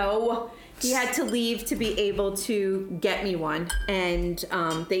dick. no, he had to leave to be able to get me one. And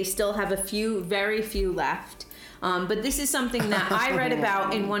they still have very few left. But this is something that I read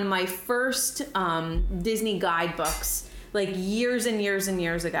about in one of my first Disney guidebooks, like years and years and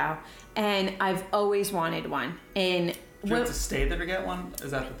years ago. And I've always wanted one. And Do you have to stay there to get one? Is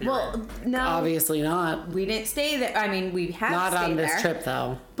that the theory? well, no, Obviously not. we didn't stay there. I mean, we have Not stayed on this there. trip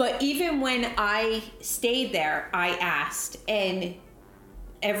though. But even when I stayed there, I asked, and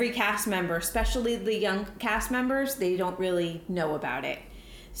every cast member, especially the young cast members, they don't really know about it.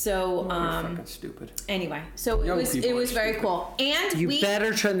 So, You're fucking stupid. anyway, so Young it people was are very stupid. cool. And You we,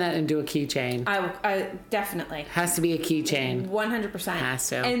 better turn that into a keychain. I definitely. Has to be a keychain. 100%. Has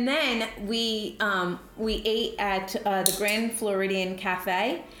to. And then we ate at the Grand Floridian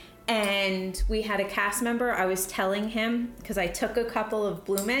Cafe, and we had a cast member. I was telling him because I took a couple of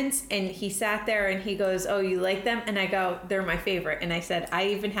Blue Mints, and he sat there and he goes, "Oh, you like them?" And I go, "They're my favorite." And I said, "I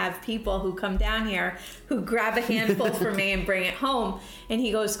even have people who come down here who grab a handful for me and bring it home." And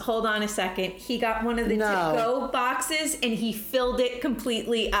he goes, "Hold on a second." He got one of the No. to-go boxes and he filled it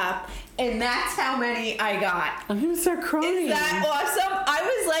completely up. And that's how many I got. I'm gonna start crying. Is that awesome? I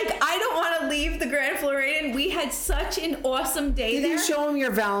was like, I don't want to leave the Grand Floridian. We had such an awesome day Did there. you show him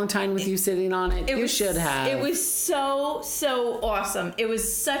your Valentine with you sitting on it? You should have. It was so awesome. It was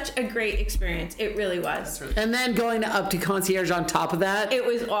such a great experience. It really was. And then going up to concierge on top of that. It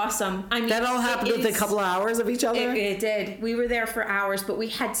was awesome. I mean, That all happened within a couple of hours of each other? It did. We were there for hours, but we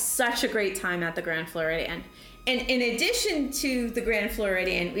had such a great time at the Grand Floridian. And in addition to the Grand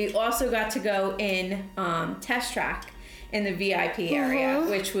Floridian, we also got to go in Test Track in the VIP area,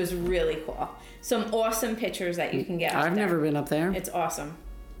 which was really cool. Some awesome pictures that you can get. I've never been up there. It's awesome.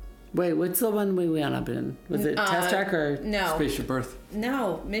 Wait, what's the one we went up in? Was it Test Track or? No. Spaceship Earth.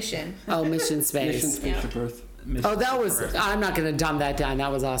 No, Mission. Oh, Mission Space. Mission Spaceship Earth. Oh, that was. I'm not going to dumb that down.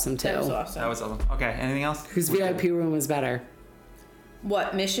 That was awesome too. That was awesome. That was awesome. Okay, anything else? Whose VIP room was better?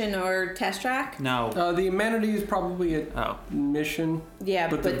 What, Mission or Test Track? No. The amenities probably at Mission. Yeah,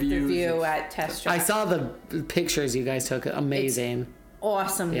 but the view is- at Test Track. I saw the pictures you guys took. Amazing.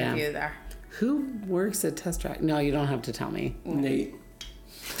 Awesome Yeah. view there. Who works at Test Track? No, you don't have to tell me. Nate.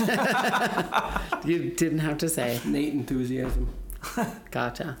 You didn't have to say. Nate Enthusiasm.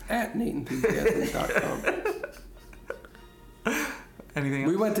 Gotcha. At NateEnthusiasm.com. Anything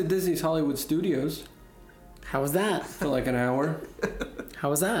We else? went to Disney's Hollywood Studios How was that? for like an hour. How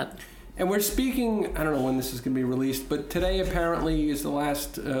was that? And we're speaking, I don't know when this is going to be released, but today apparently is the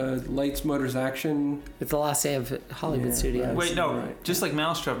last Lights, Motors, Action. It's the last day of Hollywood Yeah, Studios. Wait, no. Right. Just like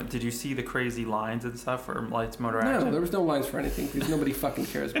Maelstrom, did you see the crazy lines and stuff for Lights, Motor, No, Action? there was no lines for anything because nobody fucking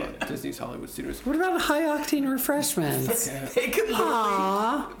cares about Disney's Hollywood Studios. What about high octane refreshments? They could literally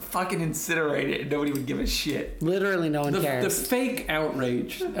Aww. fucking incinerate it and nobody would give a shit. Literally, no one The cares. fake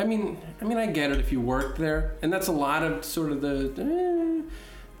outrage. I mean, I get it if you worked there, and that's a lot of sort of the.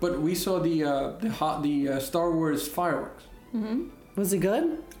 But we saw the Star Wars fireworks. Was it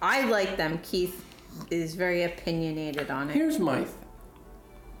good? I like them. Keith is very opinionated on it. Here's my thing.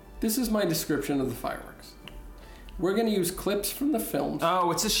 This is my description of the fireworks. We're gonna use clips from the films,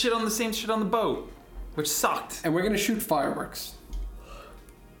 Oh, it's the shit on the same shit on the boat, which sucked. and we're gonna shoot fireworks.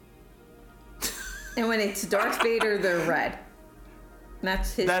 And when it's Darth Vader, they're red.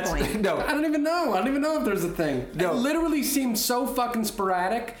 That's his point. no. I don't even know if there's a thing. No. It literally seemed so fucking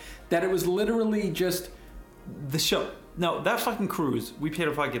sporadic that it was literally just. The show. No, that fucking cruise we paid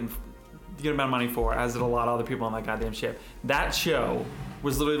a fucking good amount of money for, as did a lot of other people on that goddamn ship. That show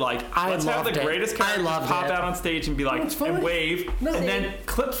was literally like, let's have loved the it. greatest I characters loved pop it. out on stage and be like, it's fine. and wave, No. and then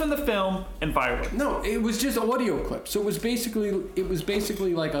clips from the film and fireworks. No, it was just audio clips. So it was basically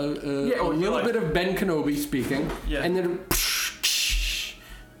like a Yeah, it would be little like- bit of Ben Kenobi speaking, Yeah. and then.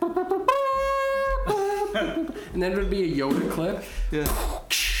 And then there would be a Yoda clip. Yeah.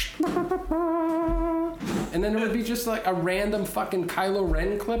 And then there would be just like a random fucking Kylo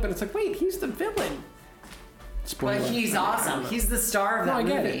Ren clip, and it's like, wait, he's the villain. Spoiler. But he's awesome. He's the star of No, that I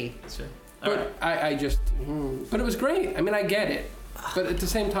get movie. But I just. But it was great. I mean, I get it. But at the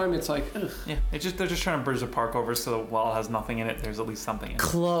same time, it's like, ugh. Yeah, they're just trying to bridge the park over so that while it has nothing in it, there's at least something in it.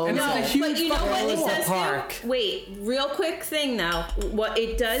 Close. And it's a huge But you know what it fucking does park. do? Wait, real quick thing though. What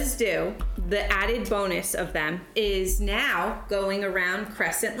it does do, the added bonus of them, is now going around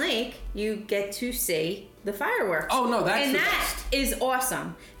Crescent Lake, you get to see the fireworks. Oh, no, that's and the that best. is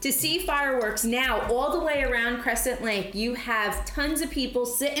awesome. To see fireworks now all the way around Crescent Lake, you have tons of people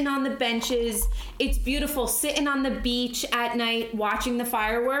sitting on the benches. It's beautiful sitting on the beach at night watching the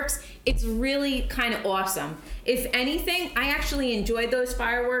fireworks. It's really kind of awesome. If anything, I actually enjoyed those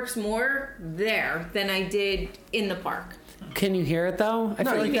fireworks more there than I did in the park. Can you hear it though? I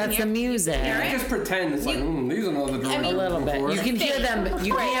No, feel you like can that's hear- the you can music. hear I it. just pretend it's like, these are not the drums. I mean- A little bit. You can hear them.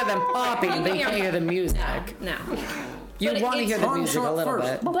 You can hear them popping. They can't hear the music. No. You But want to it's hear the on music a shot little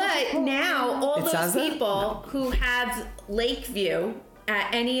first. bit. But now all It those says that? people who have Lakeview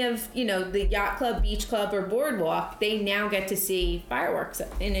at any of, the yacht club, beach club, or boardwalk, they now get to see fireworks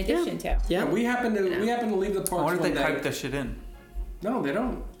in addition to. Yeah, Yeah. we happen to leave the I park wonder if one they day. pipe that shit in. No, they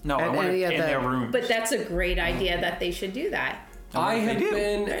don't. No, I And wonder any if of in the- their room. But that's a great idea that they should do that. I if they have do.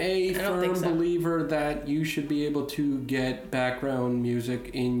 been a I don't think firm so. believer that you should be able to get background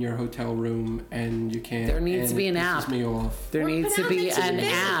music in your hotel room, and you can't. There needs to and be an it pisses app. me off. There Or needs put to it on be the an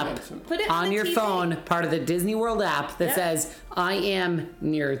TV. app Put it on on the your TV. phone, part of the Disney World app that Yep. says, I am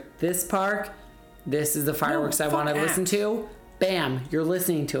near this park. This is the fireworks I fuck want to listen apps. to. Bam, you're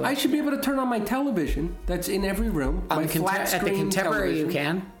listening to it. I should be able to turn on my television that's in every room. On My the flat at the screen Contemporary, you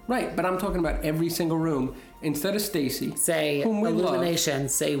television. can. Right, but I'm talking about every single room, instead of Stacy, Say whom we illumination,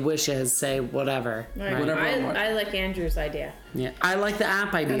 say wishes, say whatever. Right. Whatever I want. I like Andrew's idea. Yeah, I like the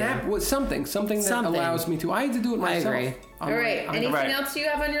app idea. An app was something that allows me to. I had to do it myself. I agree. All right. Anything else you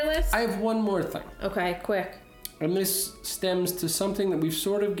have on your list? I have one more thing. Okay, quick. And this stems to something that we've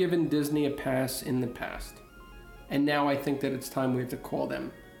sort of given Disney a pass in the past. And now I think that it's time we have to call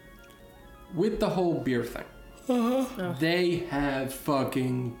them. With the whole beer thing. They have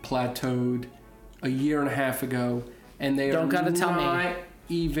fucking plateaued a year and a half ago. And they Don't gotta tell me. not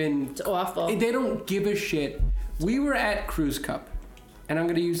even... It's awful. They don't give a shit. We were at Cruise Cup. And I'm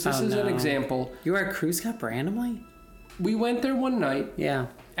going to use this as an example. You were at Cruise Cup randomly? We went there one night Yeah.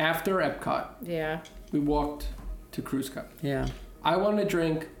 after Epcot. Yeah. We walked to Cruise Cup. Yeah. I wanted a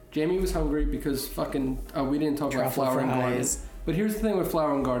drink. Jamie was hungry because fucking... we didn't talk about Truffle Flower and Garden. fries. But here's the thing with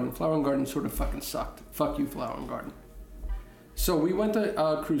Flower and Garden. Flower and Garden sort of fucking sucked. Fuck you, Flower and Garden. So we went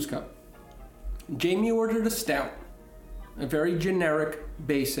to Cruise Cup. Jamie ordered a stout. A very generic,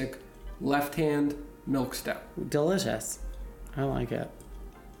 basic, left-hand milk stout. Delicious. I like it.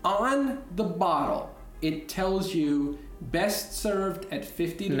 On the bottle, it tells you best served at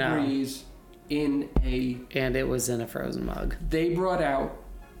 50 degrees in a... And it was in a frozen mug. They brought out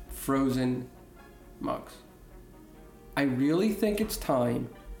frozen mugs. I really think it's time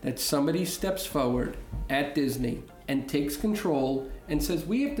that somebody steps forward at Disney and takes control and says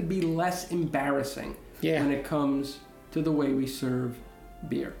we have to be less embarrassing when it comes to the way we serve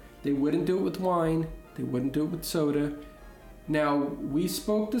beer. They wouldn't do it with wine. They wouldn't do it with soda. Now, we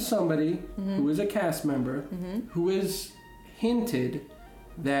spoke to somebody who is a cast member who has hinted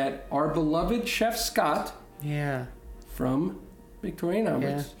that our beloved Chef Scott from Victorian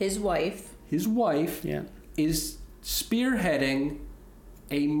Alberts, his wife is spearheading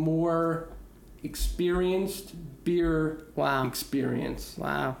a more experienced beer experience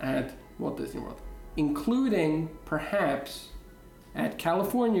at Walt Disney World, including perhaps at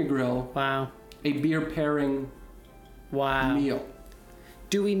California Grill a beer pairing meal.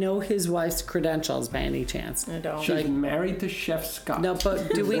 Do we know his wife's credentials by any chance? I don't. She's married to Chef Scott. No, but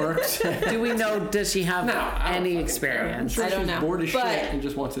do we know, does she have any experience? I'm sure I don't she's know. bored as But shit and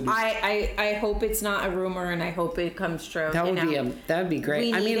just wants to do I hope it's not a rumor, and I hope it comes true. That would be great.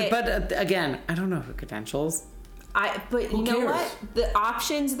 we I mean, need it. but again, I don't know her credentials. But you know what? The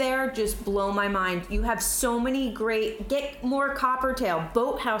options there just blow my mind. You have so many great. Get more Coppertail.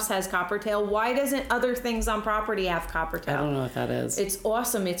 Boathouse has Coppertail. Why doesn't other things on property have Coppertail? I don't know what that is. It's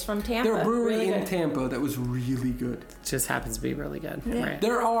awesome. It's from Tampa. There are a brewery Really in good. Tampa that was really good. It just happens to be really good. Yeah. Right.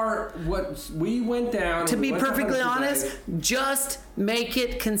 There are we went down. To and we be went perfectly Hunter's honest, Day. just make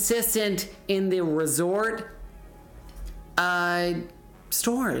it consistent in the resort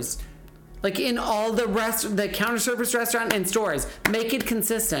stores. Like in all the counter service restaurant and stores. Make it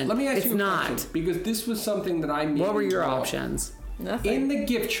consistent. Let me ask it's you a not. question, because this was something that I made. What were your options? Nothing. In the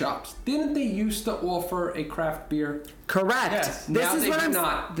gift shops, didn't they used to offer a craft beer? Correct. Yes. This Now is they what do I'm.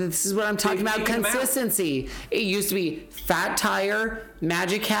 not. This is what I'm talking They've about. taken them out. Consistency. It used to be Fat Tire,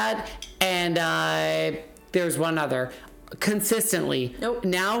 Magic Hat, and there's one other. Consistently. Nope.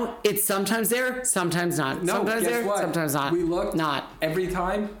 Now it's sometimes there, sometimes not. No, sometimes guess there, what? sometimes not. We looked. Not. Every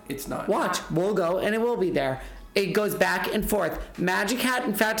time, it's not. Watch. We'll go and it will be there. It goes back and forth. Magic Hat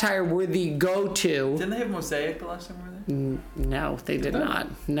and Fat Tire were the go-to. Didn't they have Mosaic the last time we were there? No, they did not.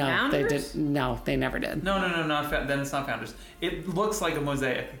 No, Founders? they did. No, they never did. No, not then it's not Founders. It looks like a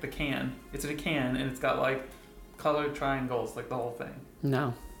mosaic, like the can. It's in a can and it's got like colored triangles, like the whole thing.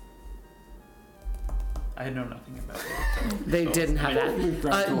 No, I know nothing about it. they didn't have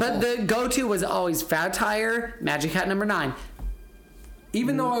that. But the go-to was always Fat Tire, Magic Hat number 9.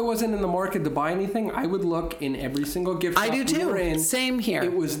 Even though I wasn't in the market to buy anything, I would look in every single gift shop I do we too. were in. Same here.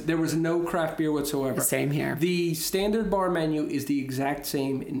 There was no craft beer whatsoever. Same here. The standard bar menu is the exact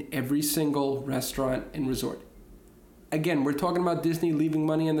same in every single restaurant and resort. Again, we're talking about Disney leaving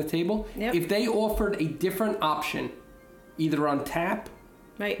money on the table. Yep. If they offered a different option, either on tap,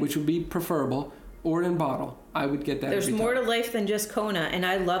 Right. which would be preferable, or in bottle, I would get that. There's every more time. to life than just Kona, and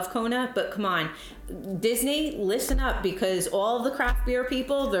I love Kona, but come on. Disney, listen up, because all of the craft beer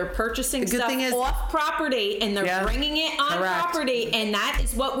people, they're purchasing The good stuff thing is- off property, and they're bringing it on Correct. property, and that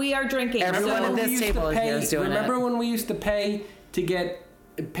is what we are drinking. Everyone So- at this We used to table pay- here is doing remember it. when we used to pay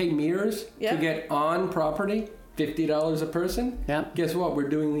mirrors Yeah. to get on property? $50 a person? Yep. Guess what? We're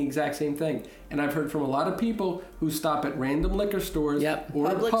doing the exact same thing. And I've heard from a lot of people who stop at random liquor stores Yep. or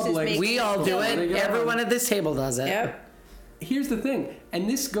Publix is Publix. making- We all do There it. you go. Everyone at this table does it. Yep. Here's the thing, and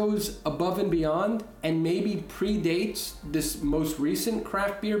this goes above and beyond and maybe predates this most recent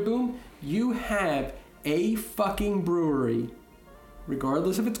craft beer boom. You have a fucking brewery,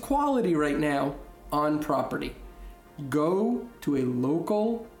 regardless of its quality right now, on property. Go to a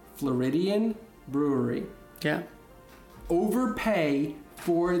local Floridian brewery. Yeah. Overpay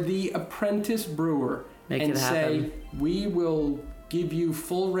for the apprentice brewer. Make and it say, happen. we will give you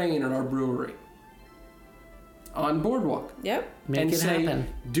full reign at our brewery. On Boardwalk. Yep. Make and it say, happen.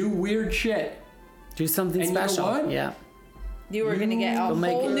 do weird shit. Do something And you know special. what? Yeah. You were going to get a You'll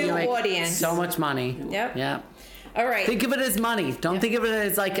whole new you'll make audience. so much money. Yep. Yeah. All right. Think of it as money. Don't think of it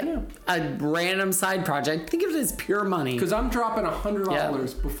as like a random side project. Think of it as pure money. Because I'm dropping $100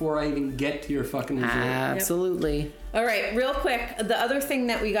 Yeah. before I even get to your fucking resort. Absolutely. All right, real quick. The other thing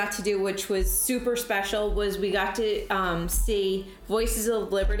that we got to do, which was super special, was we got to see Voices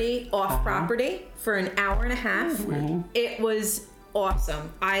of Liberty off property for an hour and a half. It was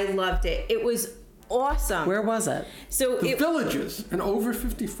awesome. I loved it. It was awesome. Where was it? So The it Villages, an over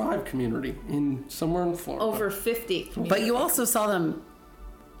 55 community in somewhere in Florida. over 50. But you also saw them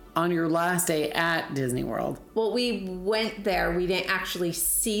on your last day at Disney World. Well, we went there. We didn't actually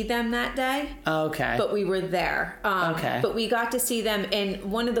see them that day. Okay. But we were there. Okay. But we got to see them, and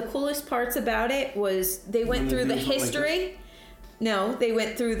one of the coolest parts about it was they went through the history. No, they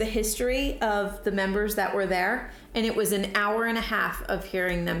went through the history of the members that were there, and it was an hour and a half of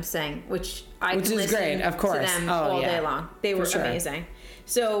hearing them sing, which I Which could is listen great, of course. to them Oh, all yeah. day long. They were For sure. amazing.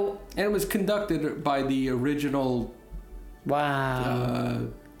 So And it was conducted by the original, wow.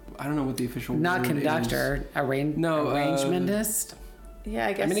 I don't know what the official Not word conductor, arrangementist. yeah,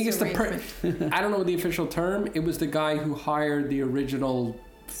 I guess. is. I mean, I guess arrangement. I don't know what the official term. It was the guy who hired the original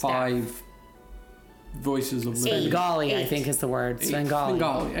 5 Voices of Liberty. Svengali, I Eight. think is the word. Svengali.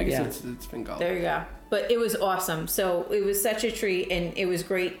 Svengali. I guess Yeah. it's Svengali. There you go. But it was awesome. So it was such a treat, and it was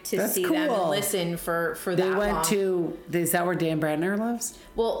great to That's see them cool. and listen for They that went long. to, is that where Dan Bradner lives?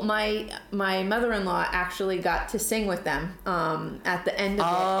 Well, my mother-in-law actually got to sing with them at the end of it.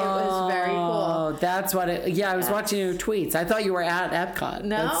 It was very cool. Oh, that's what it, yeah, I was watching your tweets. I thought you were at Epcot.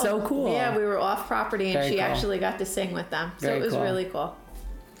 No, That's so cool. Yeah, we were off property, and Very she cool. actually got to sing with them. So Very it was cool. really cool.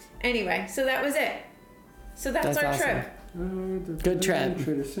 Anyway, so that was it. So that's our awesome. trip. Good trip.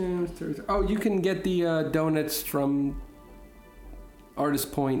 Oh, you can get the donuts from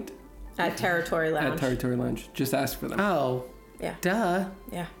Artist Point At Territory Lounge. at Territory Lounge. Just ask for them. Oh, Yeah. duh.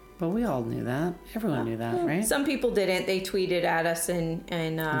 Yeah. But we all knew that. Everyone knew that, right? Some people didn't. They tweeted at us and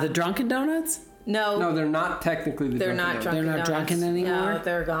The Drunken Donuts? No, they're not technically the they're Dunkin' not Donuts. drunken They're not donuts. drunken anymore? No,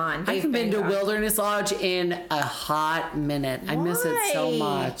 they're gone. I They've haven't been to gone. Wilderness Lodge in a hot minute. I miss it so Why?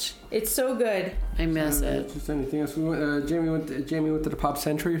 much. It's so good. I miss it. Just anything else? We went, Jamie went to the Pop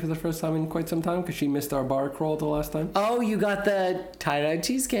Century for the first time in quite some time because she missed our bar crawl the last time. Oh, you got the tie-dye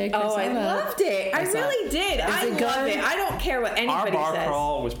cheesecake. Oh, I saw that. loved it. I saw really did. I it love good? it. I don't care what Our anybody bar says.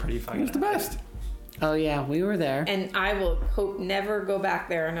 crawl was pretty fucking. It was the best. Oh, yeah, we were there. And I will hope never go back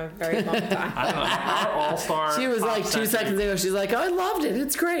there in a very long time. I don't know. Our all-star. She was Pop like 2 Century. seconds ago. She's like, oh, I loved it.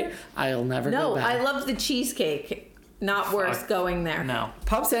 It's great. I'll never No, go back. I love the cheesecake. Not worth going there. No.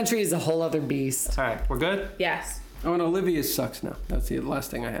 Pop Century is a whole other beast. All right, we're good. Yes. Oh, and Olivia's sucks now. That's the last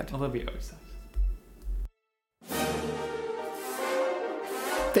thing I had. Olivia always sucks.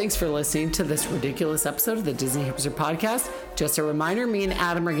 Thanks for listening to this ridiculous episode of the Disney Hipster Podcast. Just a reminder, me and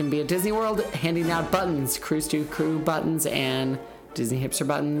Adam are going to be at Disney World handing out buttons, Cruise to Crew buttons and Disney Hipster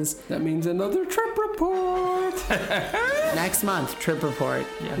buttons. That means another trip report. Next month, trip report.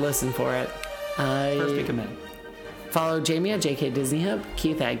 Yeah. Listen for it. First week of May. Follow Jamie at JK Disney Hip,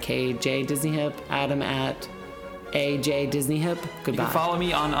 Keith at KJ Disney Hip, Adam at AJ Disney Hip. You Goodbye. can follow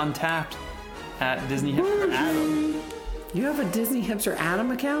me on Untapped at Disney Hipster Adam. You have a Disney Hipster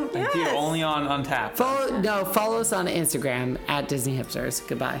Adam account? I do, only on Untapped. Follow us on Instagram at Disney Hipsters.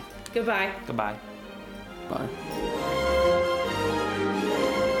 Goodbye. Goodbye. Goodbye. Bye.